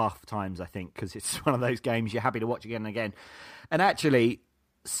 2.5 times, I think, because it's one of those games you're happy to watch again and again. And actually,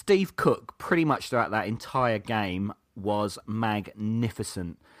 Steve Cook, pretty much throughout that entire game, was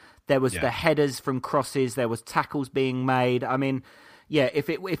magnificent. There was the headers from crosses, there was tackles being made. I mean, if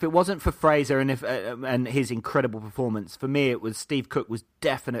it wasn't for Fraser and his incredible performance, for me, it was Steve Cook was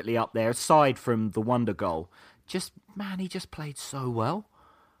definitely up there, aside from the wonder goal. He just played so well.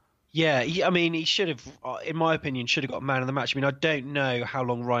 Yeah, he should have, in my opinion, got man of the match. I mean, I don't know how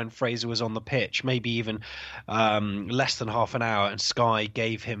long Ryan Fraser was on the pitch, maybe even less than half an hour, and Sky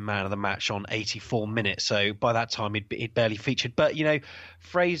gave him man of the match on 84 minutes. So by that time, he'd barely featured. But,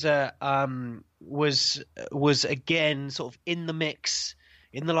 Fraser was again sort of in the mix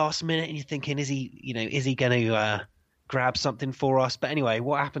in the last minute, and you're thinking, is he going to grab something for us? But anyway,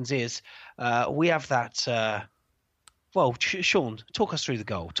 what happens is we have that... Well, Sean, talk us through the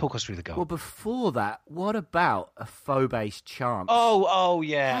goal. Well, before that, what about Afobe's chance? Oh,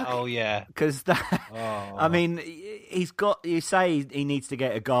 yeah. Because I mean, you say he needs to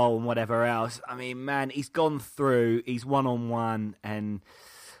get a goal and whatever else. I mean, man, he's gone through, he's 1-on-1, and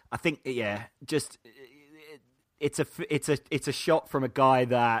I think, it's a shot from a guy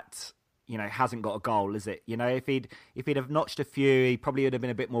that, hasn't got a goal, is it? If he'd have notched a few, he probably would have been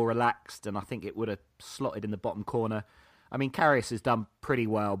a bit more relaxed, and I think it would have slotted in the bottom corner. I mean, Karius has done pretty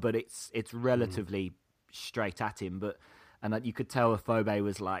well, but it's relatively straight at him. And you could tell Afobe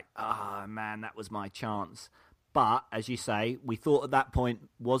was like, man, that was my chance. But, as you say, we thought at that point,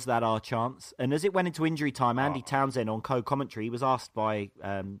 was that our chance? And as it went into injury time, Andy Townsend on co-commentary, he was asked by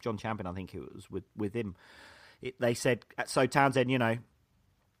John Champion, I think it was with him. They said, so Townsend,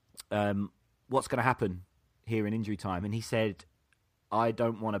 what's going to happen here in injury time? And he said, I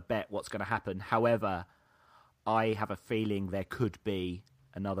don't want to bet what's going to happen. However, I have a feeling there could be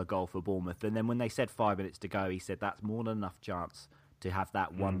another goal for Bournemouth. And then when they said 5 minutes to go, he said that's more than enough chance to have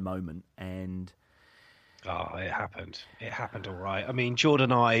that one moment. And Oh, it happened. It happened all right. I mean,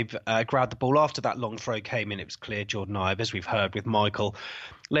 Jordan Ibe grabbed the ball after that long throw came in. It was clear Jordan Ibe, as we've heard with Michael,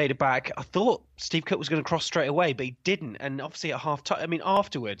 laid it back. I thought Steve Cook was going to cross straight away, but he didn't. And obviously at half time, I mean,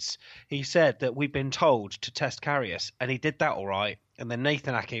 afterwards, he said that we've been told to test Karius, and he did that all right. And then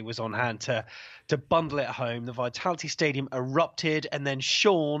Nathan Ake was on hand to bundle it home. The Vitality Stadium erupted, and then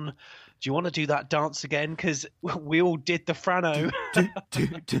Sean, do you want to do that dance again? Because we all did the Frano.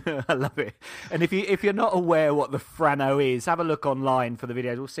 I love it. And if you're not aware what the Frano is, have a look online for the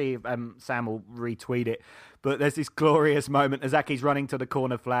videos. We'll see if Sam will retweet it. But there's this glorious moment as Ake's running to the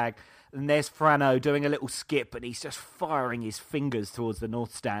corner flag, and there's Frano doing a little skip, and he's just firing his fingers towards the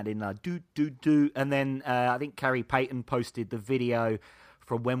North Stand in like do. And then I think Carrie Payton posted the video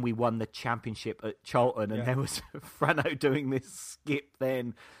from when we won the championship at Charlton, and there was Frano doing this skip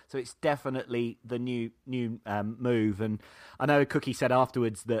then. So it's definitely the new move. And I know Cookie said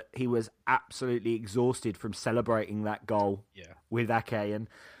afterwards that he was absolutely exhausted from celebrating that goal with Ake, and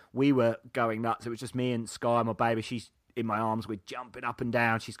we were going nuts. It was just me and Sky, my baby. She's in my arms. We're jumping up and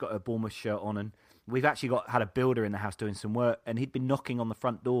down. She's got her Bournemouth shirt on, and we've actually had a builder in the house doing some work, and he'd been knocking on the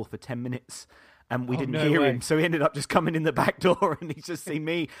front door for 10 minutes. And we didn't hear him, so he ended up just coming in the back door, and he's just seen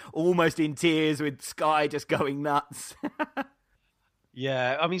me almost in tears with Sky just going nuts.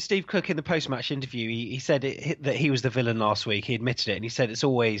 Yeah, I mean, Steve Cook in the post-match interview, he said that he was the villain last week. He admitted it, and he said it's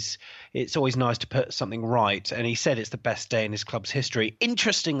always nice to put something right. And he said it's the best day in his club's history.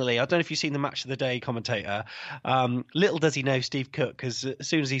 Interestingly, I don't know if you've seen the Match of the Day commentator. Little does he know Steve Cook, because as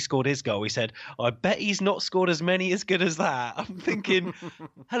soon as he scored his goal, he said, "I bet he's not scored as many as good as that." I'm thinking,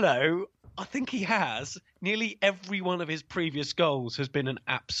 hello. I think he has. Nearly every one of his previous goals has been an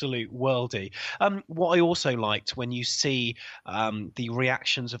absolute worldie. What I also liked when you see the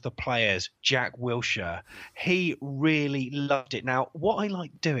reactions of the players, Jack Wilshere, he really loved it. Now, what I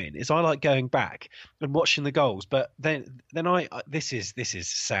like doing is I like going back and watching the goals, but then this is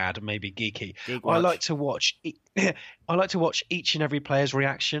sad and maybe geeky. I like to watch each and every player's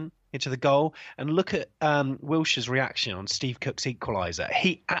reaction into the goal and look at Wilshere's reaction on Steve Cook's equaliser.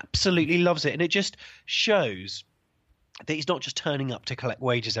 He absolutely loves it, and it just shows that he's not just turning up to collect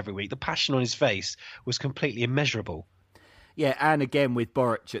wages every week. The passion on his face was completely immeasurable. Yeah, and again with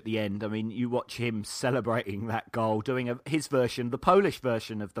Boric at the end, I mean, you watch him celebrating that goal, doing his version, the Polish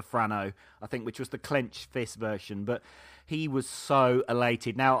version of the Frano, I think, which was the clenched fist version, but he was so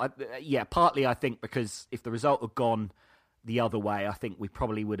elated. Now, partly I think because if the result had gone the other way, I think we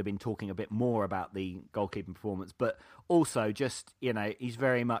probably would have been talking a bit more about the goalkeeping performance, but also just, he's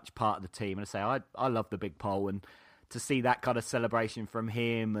very much part of the team. And I say, I love the big pole, and to see that kind of celebration from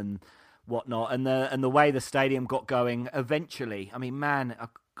him and whatnot, and the way the stadium got going eventually. I mean, man,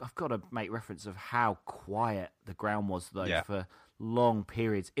 I've got to make reference of how quiet the ground was though for long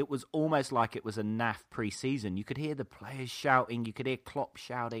periods. It was almost like it was a NAF pre-season. You could hear the players shouting, you could hear Klopp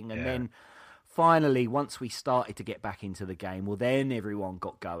shouting, and then finally, once we started to get back into the game, well, then everyone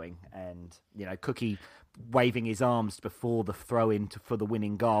got going. And, Cookie waving his arms before the throw-in for the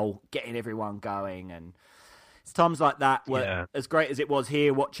winning goal, getting everyone going. And it's times like that where, as great as it was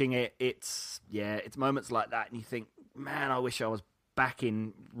here watching it, it's moments like that. And you think, man, I wish I was back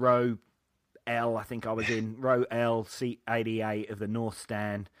in row L. I think I was in row L, seat 88 of the North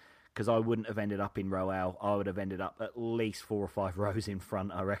Stand, because I wouldn't have ended up in row L. I would have ended up at least 4 or 5 rows in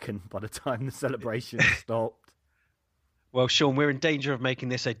front, I reckon, by the time the celebration stopped. Well, Sean, we're in danger of making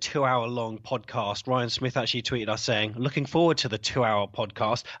this a 2-hour-long podcast. Ryan Smith actually tweeted us saying, looking forward to the 2-hour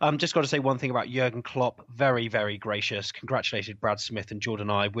podcast. Just got to say one thing about Jurgen Klopp. Very, very gracious. Congratulated Brad Smith and Jordan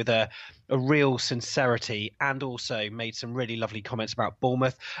Ibe with a real sincerity, and also made some really lovely comments about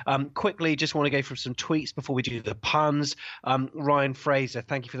Bournemouth. Quickly, just want to go through some tweets before we do the puns. Ryan Fraser,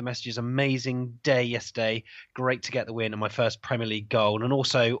 thank you for the messages. Amazing day yesterday. Great to get the win and my first Premier League goal. And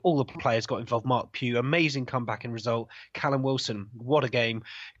also, all the players got involved. Mark Pugh, amazing comeback and result. Callum Wilson, what a game.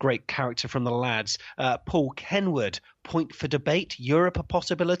 Great character from the lads. Paul Kenwood, point for debate. Europe a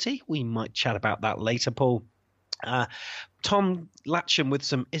possibility? We might chat about that later, Paul. Tom Latcham with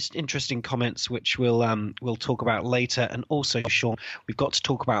some interesting comments, which we'll talk about later. And also, Sean, we've got to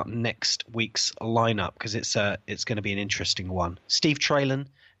talk about next week's lineup, because it's going to be an interesting one. Steve Traylon,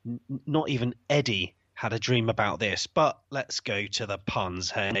 not even Eddie had a dream about this, but let's go to the puns.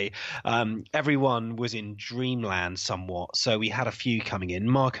 Hey, everyone was in dreamland somewhat, so we had a few coming in.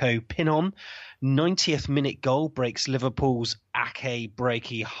 Marco Pinon, 90th minute goal breaks Liverpool's Ake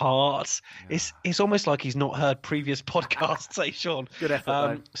breaky heart. It's almost like he's not heard previous podcasts. Say, Sean. Good effort,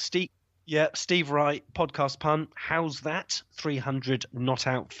 though. Yeah, Steve Wright, podcast pun. How's that? 300 not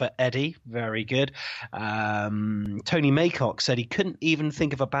out for Eddie. Very good. Tony Maycock said he couldn't even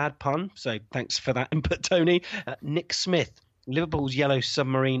think of a bad pun. So thanks for that input, Tony. Nick Smith. Liverpool's Yellow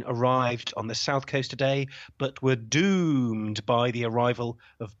Submarine arrived on the south coast today, but were doomed by the arrival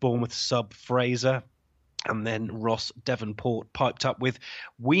of Bournemouth sub Fraser. And then Ross Devonport piped up with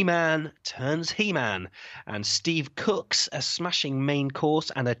Wee Man turns He-Man, and Steve cooks a smashing main course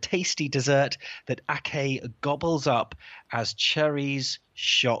and a tasty dessert that Ake gobbles up as cherries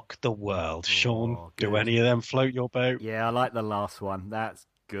shock the world. Sean, do any of them float your boat? Yeah, I like the last one. That's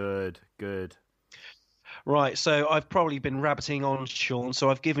good. Right, so I've probably been rabbiting on, Sean,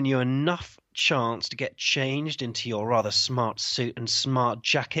 so I've given you enough chance to get changed into your rather smart suit and smart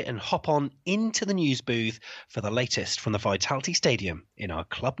jacket and hop on into the news booth for the latest from the Vitality Stadium in our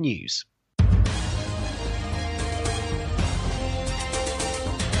club news.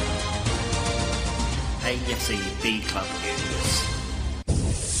 AFC Club news.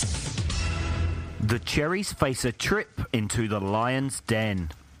 The Cherries face a trip into the Lions'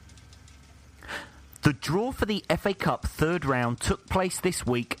 den. The draw for the FA Cup third round took place this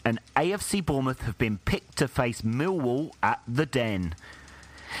week, and AFC Bournemouth have been picked to face Millwall at the Den.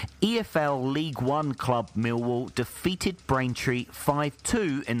 EFL League One club Millwall defeated Braintree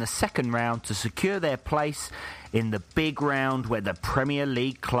 5-2 in the second round to secure their place in the big round where the Premier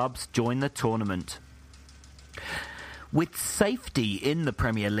League clubs join the tournament. With safety in the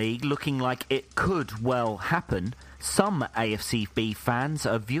Premier League looking like it could well happen, some AFCB fans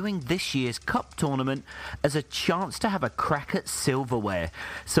are viewing this year's Cup tournament as a chance to have a crack at silverware,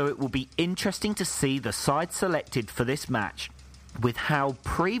 so it will be interesting to see the side selected for this match, with Howe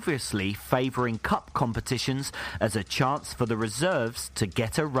previously favouring Cup competitions as a chance for the reserves to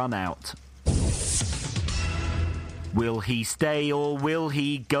get a run out. Will he stay or will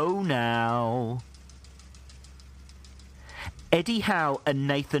he go now? Eddie Howe and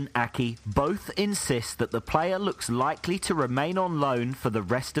Nathan Ake both insist that the player looks likely to remain on loan for the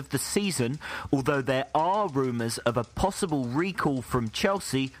rest of the season, although there are rumours of a possible recall from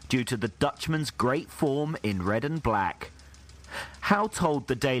Chelsea due to the Dutchman's great form in red and black. Howe told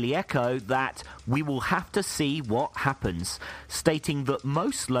the Daily Echo that we will have to see what happens, stating that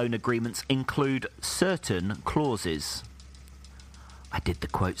most loan agreements include certain clauses. I did the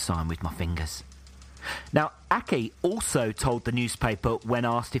quote sign with my fingers. Now, Ake also told the newspaper when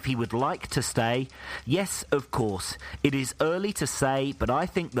asked if he would like to stay, yes, of course, it is early to say, but I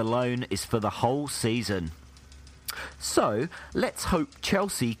think the loan is for the whole season. So, let's hope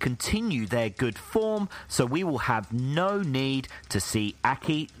Chelsea continue their good form, so we will have no need to see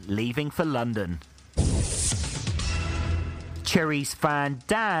Ake leaving for London. Cherries fan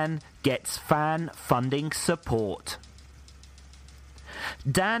Dan gets fan funding support.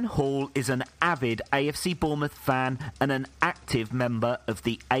 Dan Hall is an avid AFC Bournemouth fan and an active member of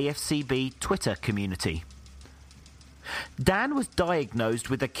the AFCB Twitter community. Dan was diagnosed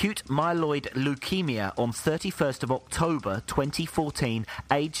with acute myeloid leukemia on 31st of October 2014,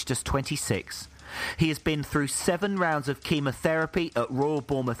 aged just 26. He has been through 7 rounds of chemotherapy at Royal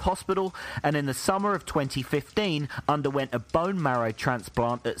Bournemouth Hospital, and in the summer of 2015 underwent a bone marrow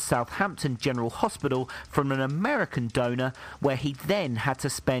transplant at Southampton General Hospital from an American donor, where he then had to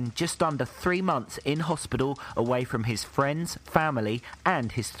spend just under 3 months in hospital away from his friends, family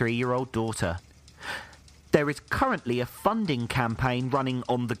and his 3-year-old daughter. There is currently a funding campaign running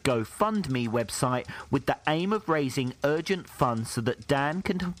on the GoFundMe website with the aim of raising urgent funds so that Dan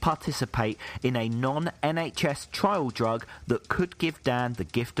can participate in a non-NHS trial drug that could give Dan the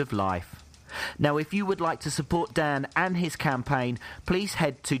gift of life. Now, if you would like to support Dan and his campaign, please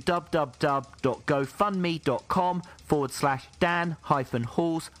head to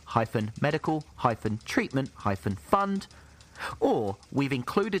www.gofundme.com/Dan-Halls-Medical-Treatment-Fund. Or we've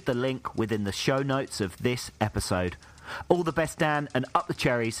included the link within the show notes of this episode. All the best, Dan, and up the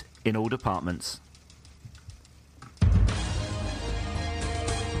cherries in all departments.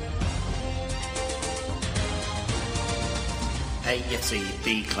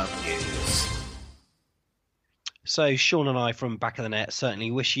 AFC Club news. So Sean and I from Back of the Net certainly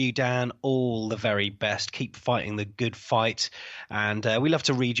wish you, Dan, all the very best. Keep fighting the good fight. And we love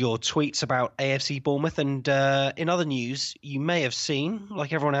to read your tweets about AFC Bournemouth. And in other news, you may have seen,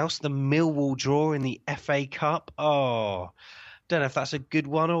 like everyone else, the Millwall draw in the FA Cup. Oh, don't know if that's a good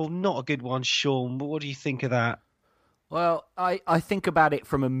one or not a good one, Sean. But what do you think of that? Well, I think about it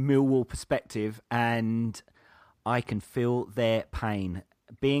from a Millwall perspective, and I can feel their pain.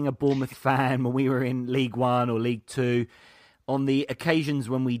 Being a Bournemouth fan, when we were in League One or League Two, on the occasions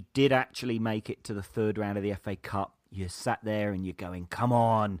when we did actually make it to the third round of the FA Cup, you're sat there and you're going, come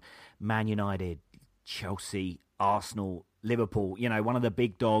on, Man United, Chelsea, Arsenal, Liverpool, one of the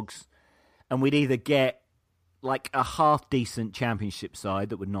big dogs. And we'd either get like a half-decent championship side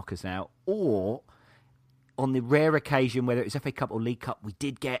that would knock us out, or on the rare occasion, whether it was FA Cup or League Cup, we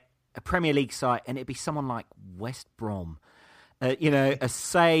did get a Premier League side, and it'd be someone like West Brom. A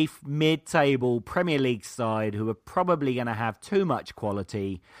safe, mid-table Premier League side who are probably going to have too much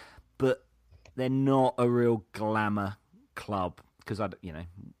quality, but they're not a real glamour club. Because, let's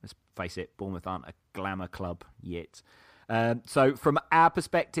face it, Bournemouth aren't a glamour club yet. So from our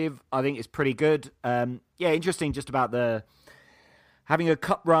perspective, I think it's pretty good. Interesting just about the having a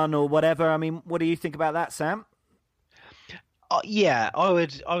cup run or whatever. I mean, what do you think about that, Sam? I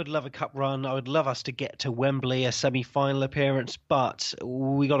would love a cup run. I would love us to get to Wembley, a semi-final appearance, but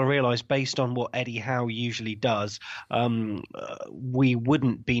we got to realise, based on what Eddie Howe usually does, we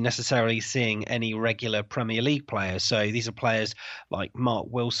wouldn't be necessarily seeing any regular Premier League players. So these are players like Mark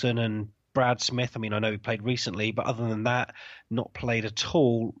Wilson and Brad Smith. I mean, I know he played recently, but other than that, not played at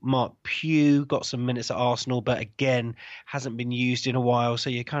all. Mark Pugh got some minutes at Arsenal, but again, hasn't been used in a while. So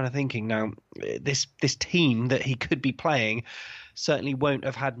you're kind of thinking now, this team that he could be playing certainly won't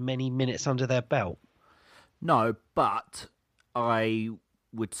have had many minutes under their belt. No, but I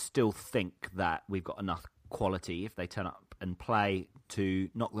would still think that we've got enough quality if they turn up and play to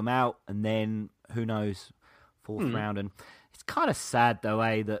knock them out, and then who knows, fourth round. And it's kind of sad though,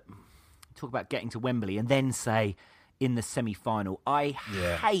 that talk about getting to Wembley and then say in the semi-final. I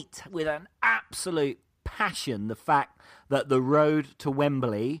hate with an absolute passion the fact that the road to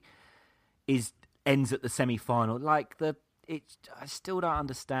Wembley ends at the semi-final. I still don't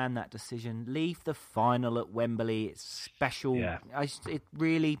understand that decision. Leave the final at Wembley. It's special. Yeah.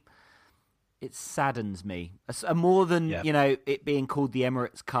 It saddens me. More than it being called the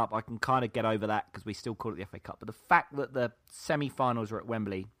Emirates Cup, I can kind of get over that because we still call it the FA Cup. But the fact that the semi-finals are at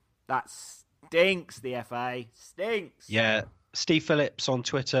Wembley, that stinks, the FA. Stinks. Yeah. Steve Phillips on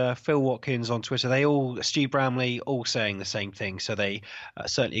Twitter, Phil Watkins on Twitter, Stu Bramley, all saying the same thing. So they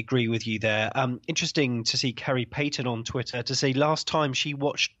certainly agree with you there. Interesting to see Kerry Payton on Twitter to say last time she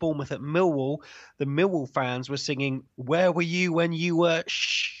watched Bournemouth at Millwall, the Millwall fans were singing, "Where were you when you were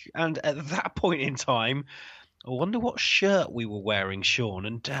shh?" And at that point in time, I wonder what shirt we were wearing, Sean.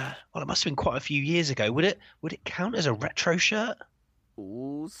 And it must have been quite a few years ago. Would it count as a retro shirt?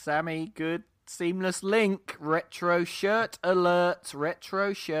 Ooh, Sammy, good seamless link. Retro shirt alert.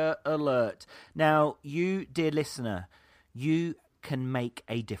 Retro shirt alert. Now, you, dear listener, you can make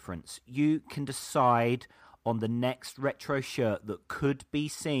a difference. You can decide on the next retro shirt that could be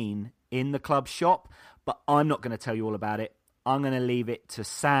seen in the club shop, but I'm not going to tell you all about it. I'm going to leave it to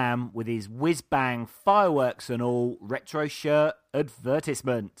Sam with his whiz-bang fireworks and all retro shirt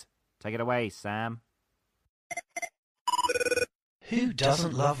advertisement. Take it away, Sam. Who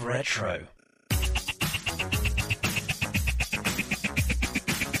doesn't love retro?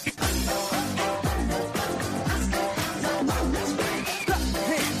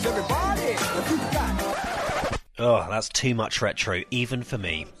 Oh, that's too much retro, even for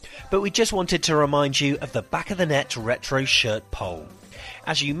me. But we just wanted to remind you of the Back of the Net retro shirt poll.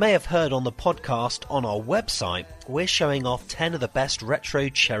 As you may have heard on the podcast, on our website, we're showing off 10 of the best retro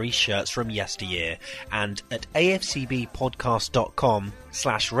cherry shirts from yesteryear. And at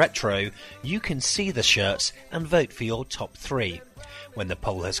afcbpodcast.com/retro, you can see the shirts and vote for your top 3. When the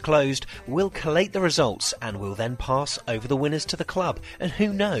poll has closed, we'll collate the results and we'll then pass over the winners to the club. And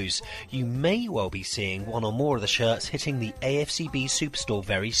who knows, you may well be seeing one or more of the shirts hitting the AFCB Superstore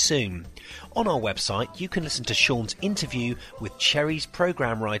very soon. On our website, you can listen to Sean's interview with Cherry's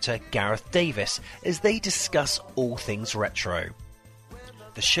programme writer Gareth Davis as they discuss all things retro.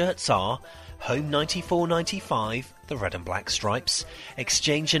 The shirts are Home 94-95, the red and black stripes,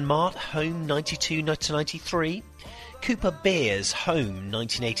 Exchange and Mart, Home 92-93, Cooper Beers, Home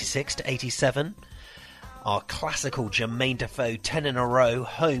 1986-87, our classical Jermaine Defoe 10 in a row,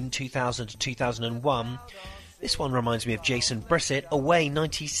 Home 2000-2001. This one reminds me of Jason Brissett, Away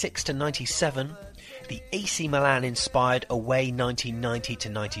 96-97, the AC Milan inspired Away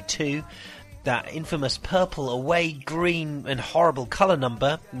 1990-92, that infamous purple away green and horrible colour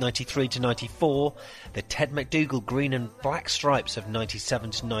number 93-94, the Ted McDougall green and black stripes of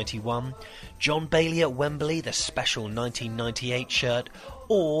 97-91, John Bailey at Wembley, the special 1998 shirt,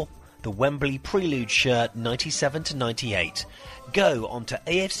 or the Wembley Prelude shirt 97-98. Go onto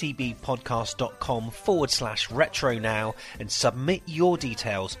afcbpodcast.com/retro now and submit your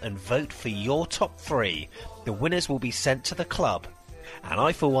details and vote for your top 3. The winners will be sent to the club. And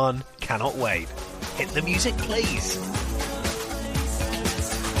I, for one, cannot wait. Hit the music, please.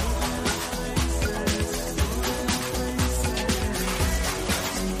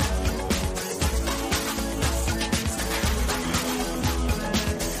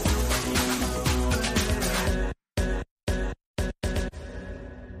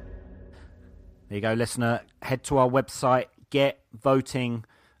 There you go, listener. Head to our website, get voting.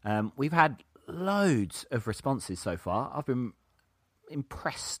 We've had loads of responses so far. I've been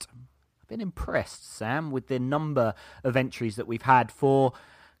impressed. Sam, with the number of entries that we've had for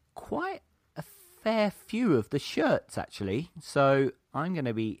quite a fair few of the shirts, actually. So I'm going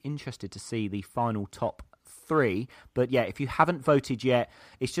to be interested to see the final top 3. But yeah, if you haven't voted yet,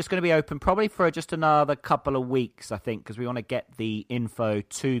 it's just going to be open probably for just another couple of weeks, I think, because we want to get the info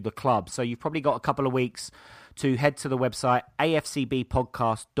to the club. So you've probably got a couple of weeks to head to the website,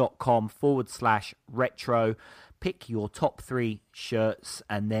 afcbpodcast.com/retro. Pick your top 3 shirts,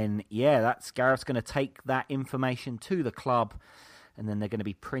 and then, that's Gareth's going to take that information to the club, and then they're going to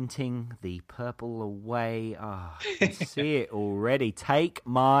be printing the purple away. I can see it already. Take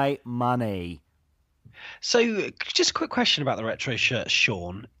my money. So, just a quick question about the retro shirts,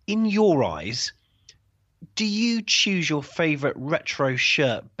 Sean. In your eyes, do you choose your favourite retro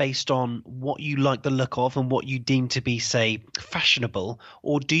shirt based on what you like the look of and what you deem to be, say, fashionable,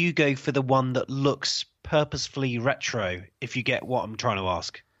 or do you go for the one that looks purposefully retro, if you get what I'm trying to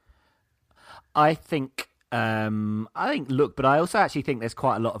ask? I think look, but I also actually think there's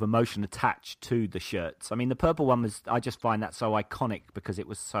quite a lot of emotion attached to the shirts. I mean, the purple one I just find that so iconic because it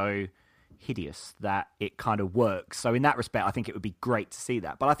was so hideous that it kind of works. So in that respect, I think it would be great to see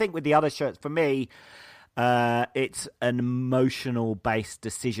that. But I think with the other shirts, for me, it's an emotional based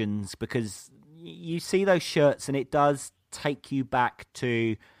decisions, because you see those shirts and it does take you back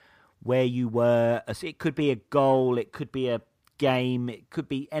to where you were. It could be a goal, it could be a game, it could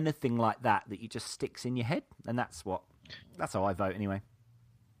be anything like that you just sticks in your head, and that's how I vote anyway.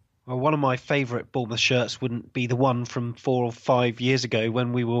 Well, one of my favourite Bournemouth shirts wouldn't be the one from 4 or 5 years ago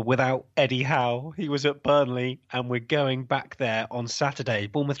when we were without Eddie Howe. He was at Burnley, and we're going back there on Saturday.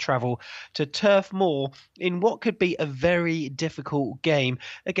 Bournemouth travel to Turf Moor in what could be a very difficult game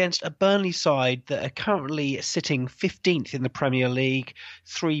against a Burnley side that are currently sitting 15th in the Premier League,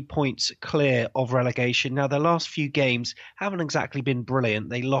 3 points clear of relegation. Now, their last few games haven't exactly been brilliant.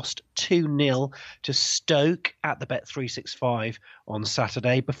 They lost 2-0 to Stoke at the Bet365 on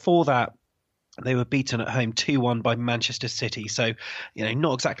Saturday. Before that, they were beaten at home 2-1 by Manchester City. So,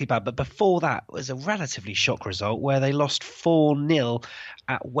 not exactly bad. But before that was a relatively shock result where they lost 4-0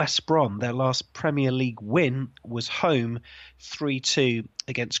 at West Brom. Their last Premier League win was home 3-2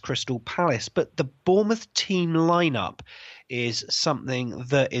 against Crystal Palace. But the Bournemouth team lineup is something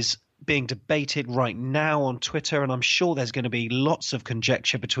that is being debated right now on Twitter, and I'm sure there's going to be lots of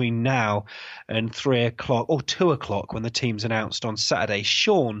conjecture between now and 3 o'clock or 2 o'clock when the team's announced on Saturday.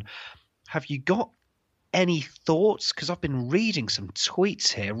 Sean, have you got any thoughts? Because I've been reading some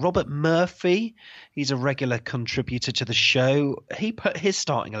tweets here. Robert Murphy, he's a regular contributor to the show. He put his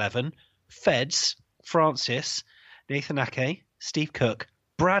starting 11, Feds, Francis, Nathan Ake, Steve Cook,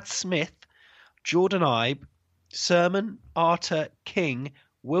 Brad Smith, Jordan Ibe, Sermon, Arter, King,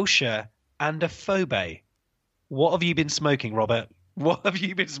 Wilshere and Afobe. What have you been smoking, Robert? What have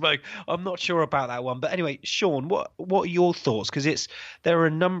you been smoking? I'm not sure about that one. But anyway, Sean, what are your thoughts? Because there are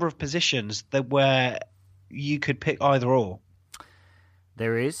a number of positions where you could pick either or.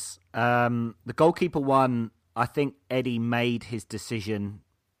 There is. The goalkeeper one, I think Eddie made his decision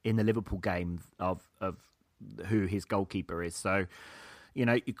in the Liverpool game of who his goalkeeper is. So,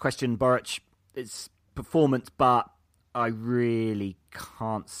 you question Boric's performance, but I really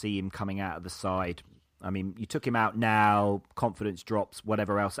can't see him coming out of the side. I mean, you took him out now, confidence drops,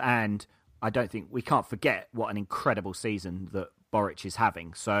 whatever else, and I don't think we can't forget what an incredible season that Boric is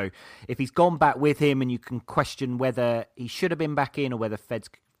having. So if he's gone back with him and you can question whether he should have been back in or whether Feds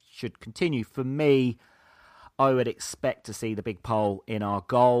should continue, for me, I would expect to see the big pole in our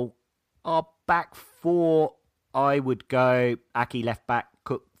goal. Our back four, I would go Ake left back,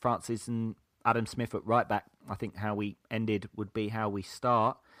 Cook, Francis and Adam Smith at right back. I think how we ended would be how we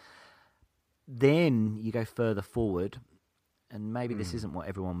start. Then you go further forward, and maybe this isn't what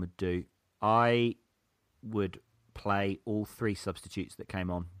everyone would do. I would play all 3 substitutes that came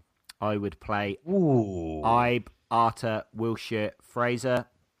on. I would play Ibe, Arter, Wilshere, Fraser,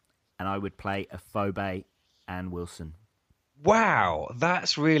 and I would play Afobe and Wilson. Wow,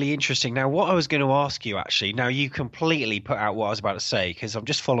 that's really interesting. Now, what I was going to ask you, actually, now you completely put out what I was about to say, because I'm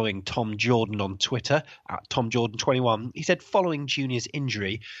just following Tom Jordan on Twitter, at TomJordan21. He said, following Junior's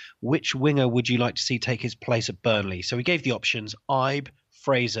injury, which winger would you like to see take his place at Burnley? So he gave the options, Ibe,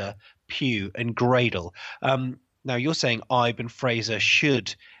 Fraser, Pugh and Gradle. Now, you're saying Ibe and Fraser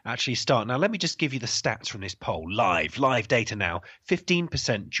should actually start. Now, let me just give you the stats from this poll. Live data now.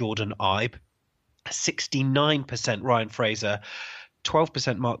 15% Jordan Ibe. 69% Ryan Fraser,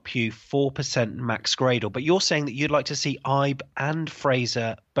 12% Mark Pugh, 4% Max Gradle. But you're saying that you'd like to see Ibe and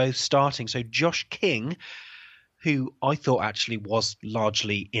Fraser both starting. So Josh King, who I thought actually was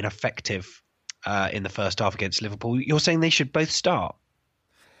largely ineffective in the first half against Liverpool, you're saying they should both start?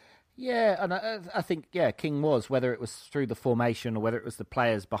 Yeah, and I think, King was, whether it was through the formation or whether it was the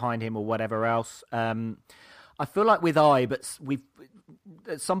players behind him or whatever else. I feel like with Ibe,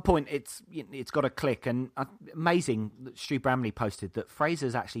 at some point it's got to click. And amazing that Stu Bramley posted that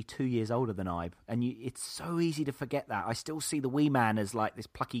Fraser's actually 2 years older than Ibe. And it's so easy to forget that. I still see the wee man as like this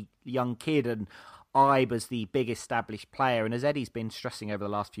plucky young kid and Ibe as the big established player. And as Eddie's been stressing over the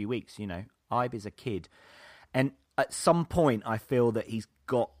last few weeks, Ibe is a kid. And at some point, I feel that he's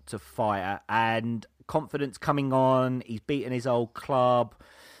got to fire, and confidence coming on. He's beaten his old club.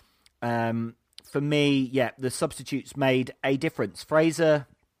 For me, the substitutes made a difference. Fraser,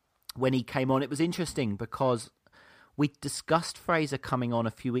 when he came on, it was interesting because we discussed Fraser coming on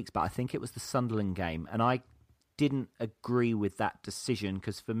a few weeks back. I think it was the Sunderland game, and I didn't agree with that decision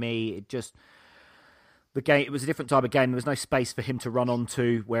because for me, the game, it was a different type of game. There was no space for him to run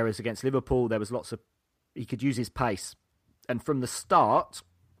onto, whereas against Liverpool, there was he could use his pace. And from the start,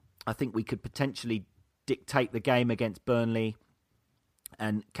 I think we could potentially dictate the game against Burnley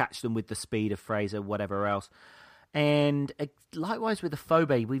and catch them with the speed of Fraser, whatever else. And likewise with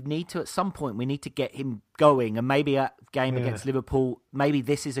Afobe, at some point, we need to get him going. And maybe a game against Liverpool, maybe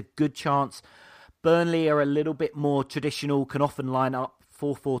this is a good chance. Burnley are a little bit more traditional, can often line up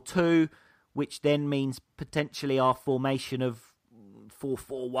 4-4-2, which then means potentially our formation of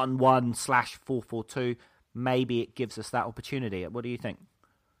 4-4-1-1/4-4-2. Maybe it gives us that opportunity. What do you think?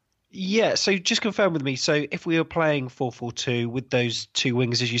 Yeah, so just confirm with me. So if we were playing 4-4-2 with those two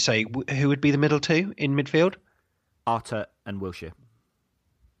wings, as you say, who would be the middle two in midfield? Arter and Wilshere.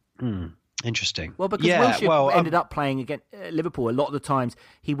 Interesting. Well, because Wilshere ended up playing against Liverpool a lot of the times.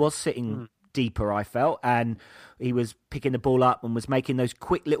 He was sitting deeper, I felt, and he was picking the ball up and was making those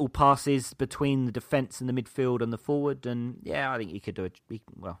quick little passes between the defence and the midfield and the forward. And I think he could do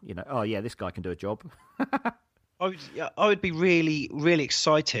this guy can do a job. I would be really, really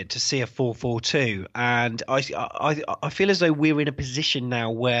excited to see a 4-4-2, and I feel as though we're in a position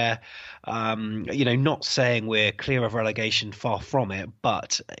now where, not saying we're clear of relegation, far from it,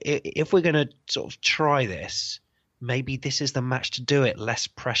 but if we're going to sort of try this, maybe this is the match to do it. Less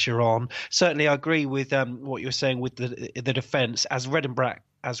pressure on. Certainly, I agree with what you're saying with the defence. As Red and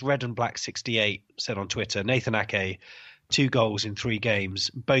Black 68 said on Twitter, Nathan Ake, 2 goals in 3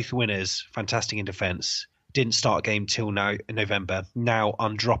 games, both winners, fantastic in defence. Didn't start a game till now in November, now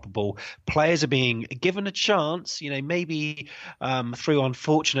undroppable. Players are being given a chance, maybe through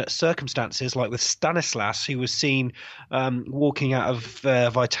unfortunate circumstances, like with Stanislas, who was seen walking out of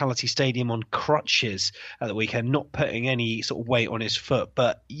Vitality Stadium on crutches at the weekend, not putting any sort of weight on his foot.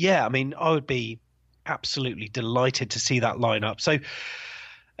 But I would be absolutely delighted to see that lineup. So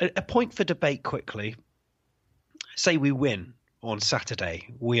a point for debate quickly. Say we win on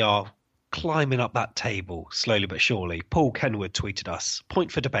Saturday. We are climbing up that table slowly but surely. Paul Kenwood tweeted us,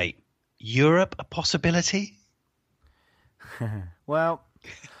 point for debate, Europe a possibility? Well,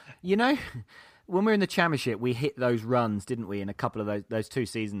 when we're in the Championship, we hit those runs, didn't we, in a couple of those 2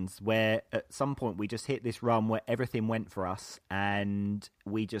 seasons where at some point we just hit this run where everything went for us and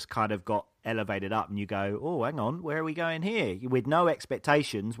we just kind of got elevated up and you go, oh, hang on, where are we going here? With no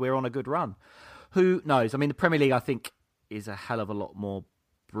expectations, we're on a good run. Who knows? I mean, the Premier League, I think, is a hell of a lot more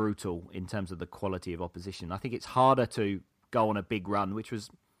brutal in terms of the quality of opposition. I think it's harder to go on a big run, which was,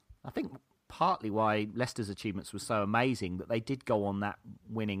 I think, partly why Leicester's achievements were so amazing, that they did go on that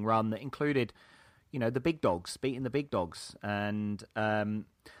winning run that included, the big dogs, beating the big dogs. And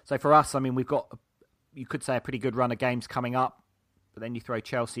so for us, I mean, we've got, you could say, a pretty good run of games coming up, but then you throw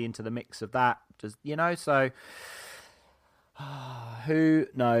Chelsea into the mix of that, so who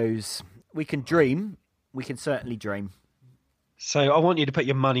knows? We can dream. We can certainly dream. So I want you to put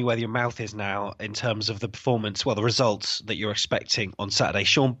your money where your mouth is now in terms of the performance, the results that you're expecting on Saturday.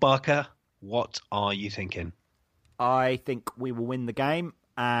 Sean Barker, what are you thinking? I think we will win the game,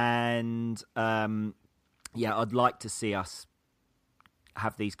 and I'd like to see us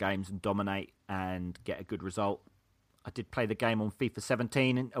have these games and dominate and get a good result. I did play the game on FIFA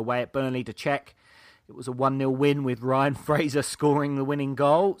 17 away at Burnley to check. It was a 1-0 win with Ryan Fraser scoring the winning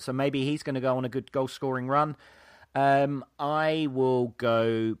goal, so maybe he's going to go on a good goal-scoring run. I will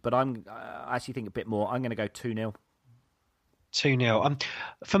go, but I actually think a bit more. I'm going to go 2-0. 2-0.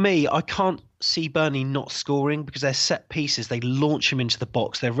 For me, I can't see Burnley not scoring because their set pieces, they launch them into the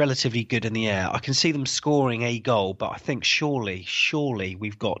box. They're relatively good in the air. I can see them scoring a goal, but I think surely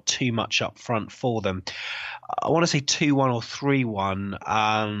we've got too much up front for them. I want to say 2-1 or 3-1.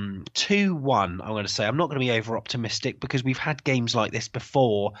 2-1, I'm going to say. I'm not going to be over-optimistic because we've had games like this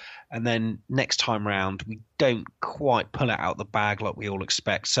before, and then next time round, we don't quite pull it out the bag like we all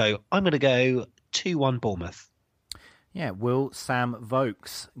expect. So I'm going to go 2-1 Bournemouth. Yeah, will Sam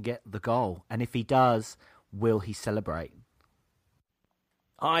Vokes get the goal? And if he does, will he celebrate?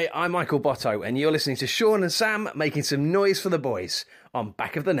 Hi, I'm Michael Botto, and you're listening to Sean and Sam making some noise for the boys on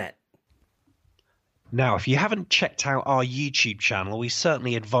Back of the Net. Now, if you haven't checked out our YouTube channel, we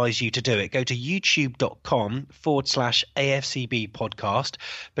certainly advise you to do it. Go to youtube.com/AFCB podcast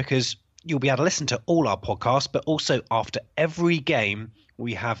because you'll be able to listen to all our podcasts, but also after every game,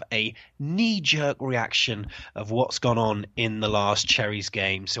 we have a knee-jerk reaction of what's gone on in the last Cherries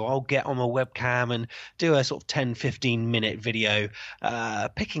game. So I'll get on my webcam and do a sort of 10-15 minute video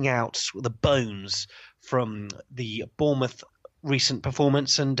picking out the bones from the Bournemouth recent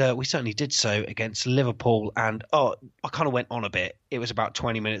performance, and we certainly did so against Liverpool. And I kind of went on a bit. It was about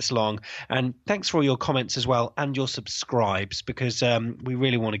 20 minutes long. And thanks for all your comments as well and your subscribes, because we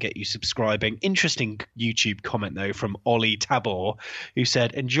really want to get you subscribing. Interesting YouTube comment though from Ollie Tabor, who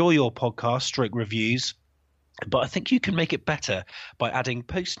said, enjoy your podcast / reviews, but I think you can make it better by adding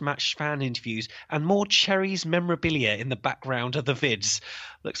post-match fan interviews and more Cherries memorabilia in the background of the vids.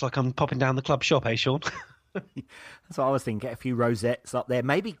 Looks like I'm popping down the club shop, eh, Sean? That's what I was thinking. Get a few rosettes up there.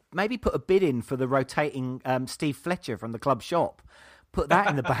 Maybe put a bid in for the rotating Steve Fletcher from the club shop. Put that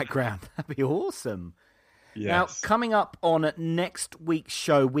in the background. That'd be awesome. Yes. Now, coming up on next week's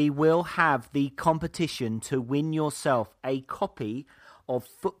show, we will have the competition to win yourself a copy of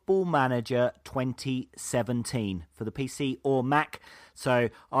Football Manager 2017 for the PC or Mac. So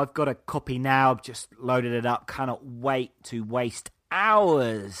I've got a copy now. I've just loaded it up. Cannot wait to waste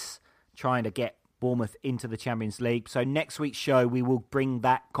hours trying to get Bournemouth into the Champions League. So next week's show, we will bring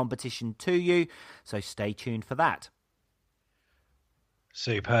that competition to you. So stay tuned for that.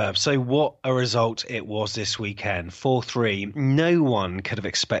 Superb. So what a result it was this weekend. 4-3. No one could have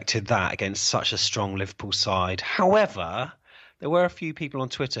expected that against such a strong Liverpool side. However, there were a few people on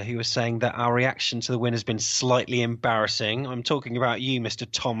Twitter who were saying that our reaction to the win has been slightly embarrassing. I'm talking about you, Mr.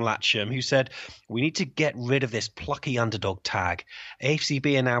 Tom Latcham, who said, we need to get rid of this plucky underdog tag.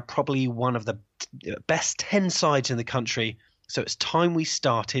 AFCB are now probably one of the best 10 sides in the country, so it's time we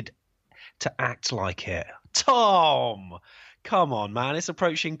started to act like it. Tom! Come on, man. It's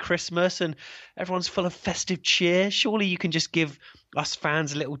approaching Christmas and everyone's full of festive cheer. Surely you can just give us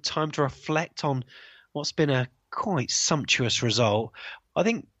fans a little time to reflect on what's been a quite sumptuous result. I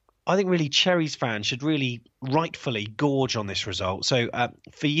think really Cherries fans should really rightfully gorge on this result. So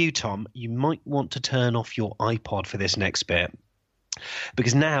for you, Tom, you might want to turn off your iPod for this next bit,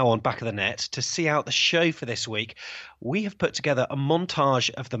 because now on Back of the Net, to see out the show for this week, we have put together a montage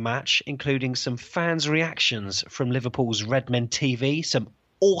of the match, including some fans' reactions from Liverpool's Redmen TV, some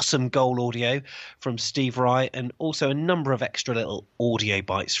awesome goal audio from Steve Wright, and also a number of extra little audio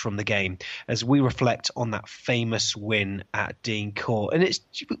bites from the game as we reflect on that famous win at Dean Court. And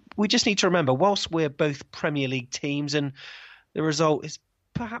we just need to remember, whilst we're both Premier League teams and the result is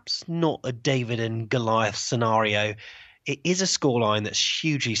perhaps not a David and Goliath scenario, it is a scoreline that's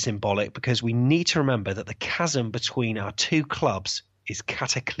hugely symbolic, because we need to remember that the chasm between our two clubs is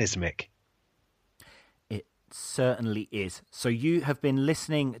cataclysmic. Certainly is. So you have been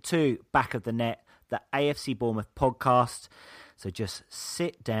listening to Back of the Net, the AFC Bournemouth podcast. So just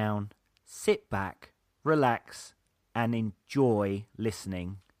sit down, sit back, relax, and enjoy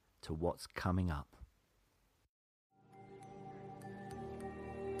listening to what's coming up.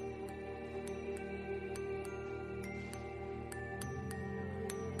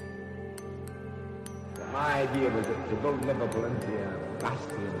 My idea was to build Liverpool into a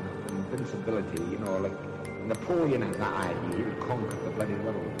bastion of invincibility, like Napoleon had that idea. He would conquer the bloody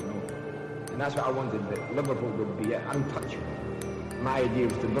world, And that's what I wanted, that Liverpool would be untouchable. My idea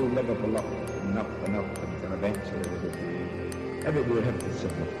was to build Liverpool up and up and up until eventually everybody would have to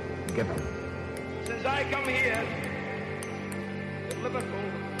submit, give up. Since I come here to Liverpool,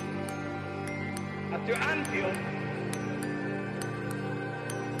 to Anfield,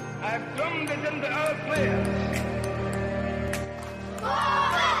 I've drummed it into our players.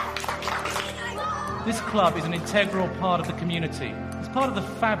 This club is an integral part of the community. It's part of the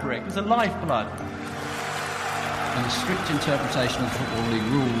fabric. It's a lifeblood. In a strict interpretation of the Football League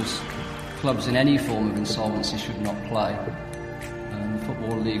rules, clubs in any form of insolvency should not play. The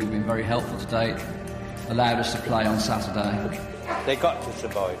Football League have been very helpful to date. allowed us to play on Saturday. They got to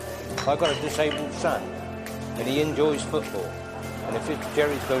survive. I've got a disabled son, and he enjoys football. And if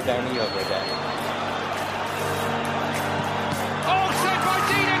Jerry's go down, he'll go down. Oh, saved by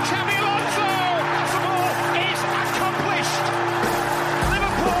Dino Xabi Alonso! The ball is accomplished.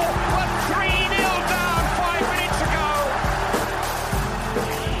 Liverpool were 3-0 down 5 minutes ago.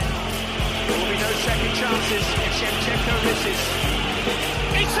 There will be no second chances if Shevchenko misses.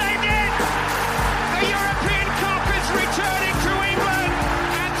 He saved it! The European Cup is returning to England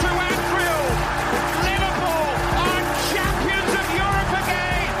and to Anfield. Liverpool are champions of Europe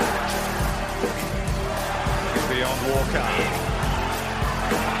again. Beyond Walker.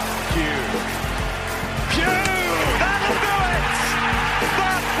 Hugh. That'll do it!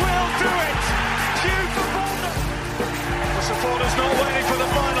 That will do it! Hugh for Bournemouth. The supporters not waiting for the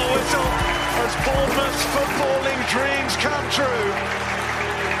final whistle as Bournemouth's footballing dreams come true.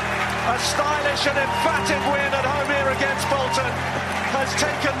 A stylish and emphatic win at home here against Bolton has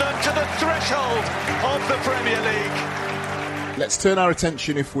taken them to the threshold of the Premier League. Let's turn our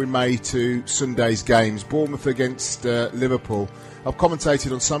attention, if we may, to Sunday's games. Bournemouth against Liverpool. I've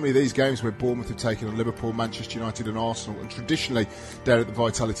commentated on so many of these games where Bournemouth have taken on Liverpool, Manchester United and Arsenal, and traditionally down at the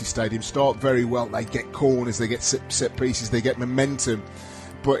Vitality Stadium start very well. They get corners, they get set pieces, they get momentum,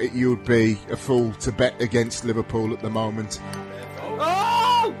 but you would be a fool to bet against Liverpool at the moment.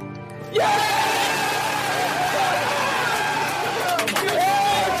 Oh! Yeah!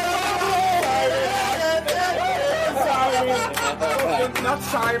 Not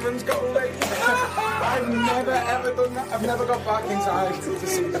Simon's goal. I've never ever done that. I've never got back inside to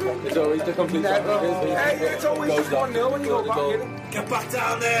see the ball. It's always the complete It's always just 1-0 when you go back in. Get back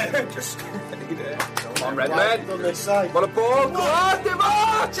down there. Just stay there. Come on, Redman. On this side. What a ball. Go on,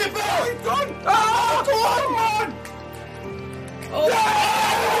 Divock! Divock! Done! Oh, go on! Oh!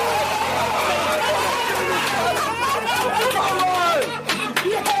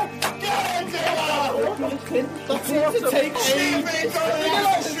 That's it to take ages.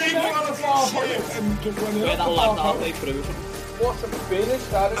 Where that lad halfway through. What a finish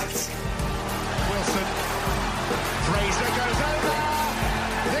that is. Wilson. Fraser goes over.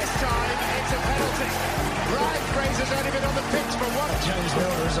 This time it's a penalty. Ryan Fraser's only been on the pitch for one. James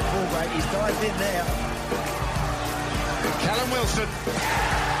Milner is a fullback. He's dived in there. Callum Wilson.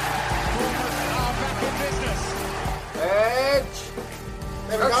 Bournemouth are back in business. Edge.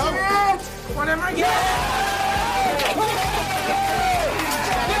 There we go. It. Come on, Emery.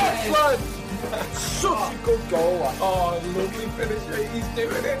 Such a good goal. Oh, lovely finisher. He's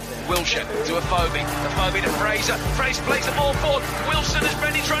doing it. Wilshere to Afobe. Afobe to Fraser. Fraser plays the ball forward. Wilson has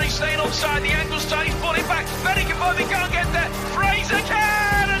Benny trying to stay onside. The angle's tight. He's pulling back. Benny Afobe can't get there. Fraser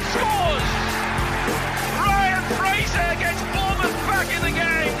can and scores. Ryan Fraser gets Bournemouth back in the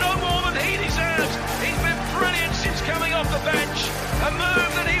game. No more than he deserves. He's been brilliant since coming off the bench. A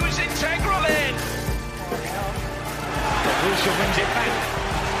move that he was integral in. Wilshere wins it back.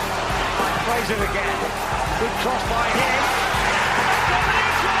 Fraser again. Good cross by him.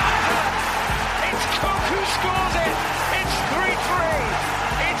 It's Cook who scores it. It's 3-3.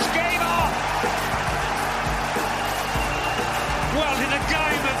 It's game on. Well, in a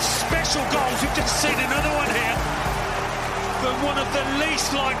game of special goals, we've just seen another one here. But one of the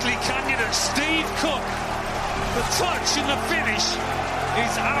least likely candidates, Steve Cook. The touch and the finish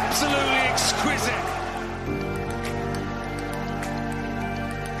is absolutely exquisite.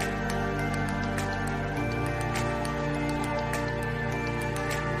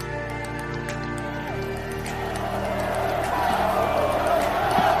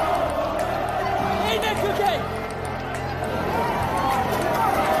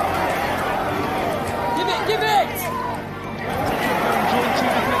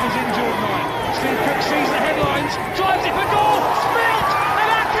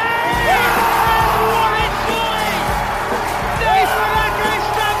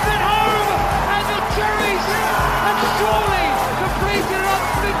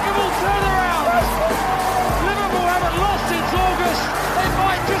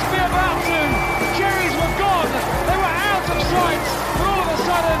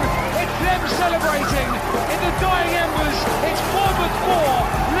 Celebrating in the dying embers. It's Bournemouth 4,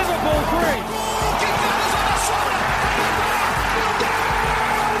 Liverpool 3.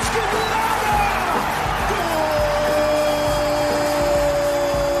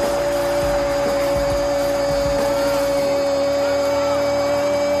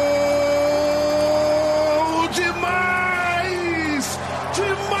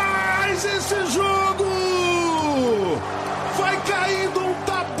 Demais esse jogo! Vai caindo um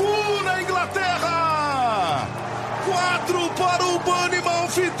tabu na Inglaterra! 4 para o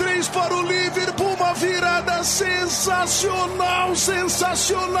Bournemouth, 3 para o Liverpool, uma virada é sensacional,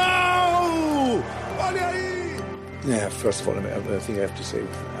 sensacional! Olha aí! Yeah, first of all, I think I have to say,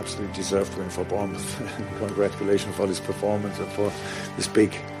 absolutely deserved win for Bournemouth. Congratulations for this performance and for this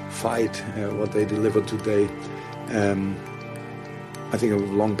big fight, what they delivered today. I think a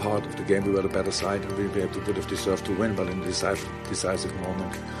long part of the game we were the better side and we would have deserved to win, but in this decisive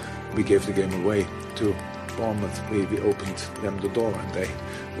moment we gave the game away to Bournemouth. We opened them the door and they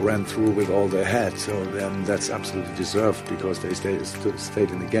ran through with all they had, so that's absolutely deserved because they stayed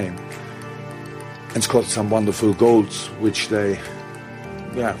in the game and scored some wonderful goals which they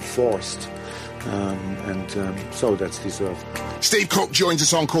forced. So that's deserved. Steve Cook joins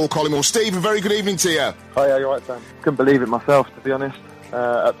us on Call Collymore. Steve, a very good evening to you. Hi, you're right, Sam. Couldn't believe it myself, to be honest.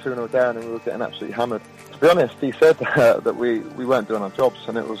 At 2-0 down and we were getting absolutely hammered. To be honest, he said that we weren't doing our jobs,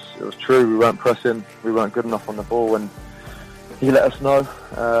 and it was true. We weren't pressing, we weren't good enough on the ball, and he let us know.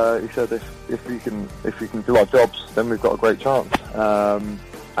 He said if we can do our jobs, then we've got a great chance.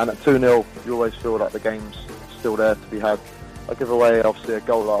 And at 2-0, you always feel like the game's still there to be had. I gave away, obviously, a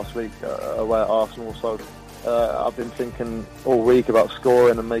goal last week away at Arsenal, so I've been thinking all week about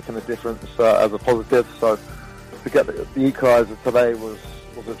scoring and making a difference as a positive. So to get the equaliser today was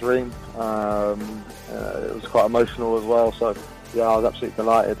a dream. It was quite emotional as well, so yeah, I was absolutely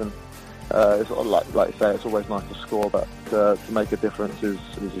delighted. And it's like you say, it's always nice to score, but to make a difference is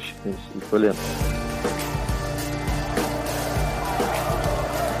brilliant.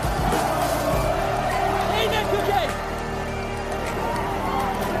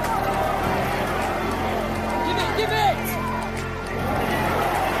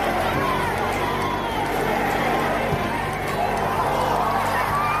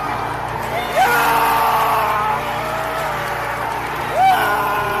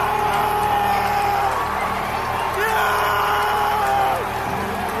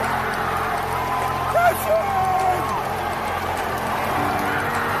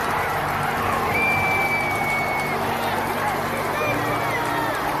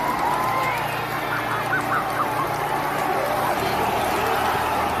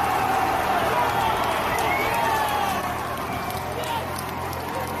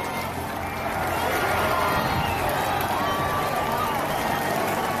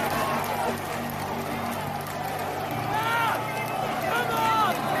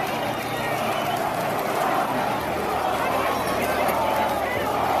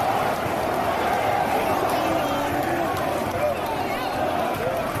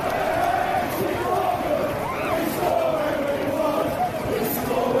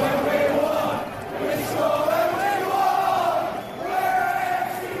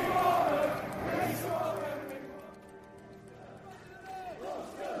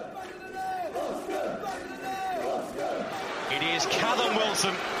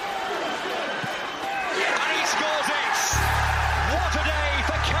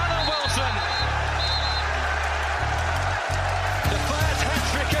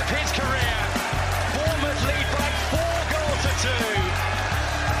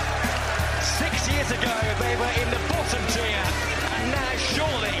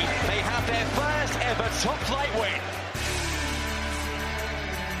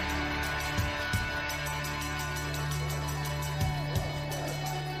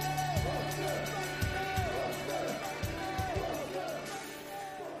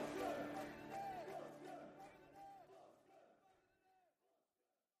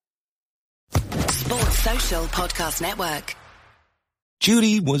 Social Podcast Network.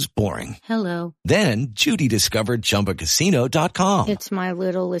 Judy was boring. Hello. Then Judy discovered ChumbaCasino.com. It's my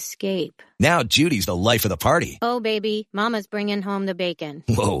little escape. Now Judy's the life of the party. Oh, baby, mama's bringing home the bacon.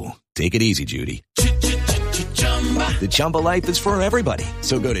 Whoa, take it easy, Judy. The Chumba life is for everybody.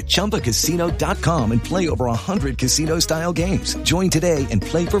 So go to ChumbaCasino.com and play over 100 casino-style games. Join today and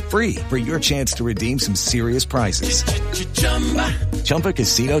play for free for your chance to redeem some serious prizes.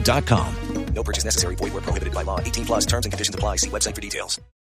 ChumbaCasino.com. No purchase necessary. Void where prohibited by law. 18+ terms and conditions apply. See website for details.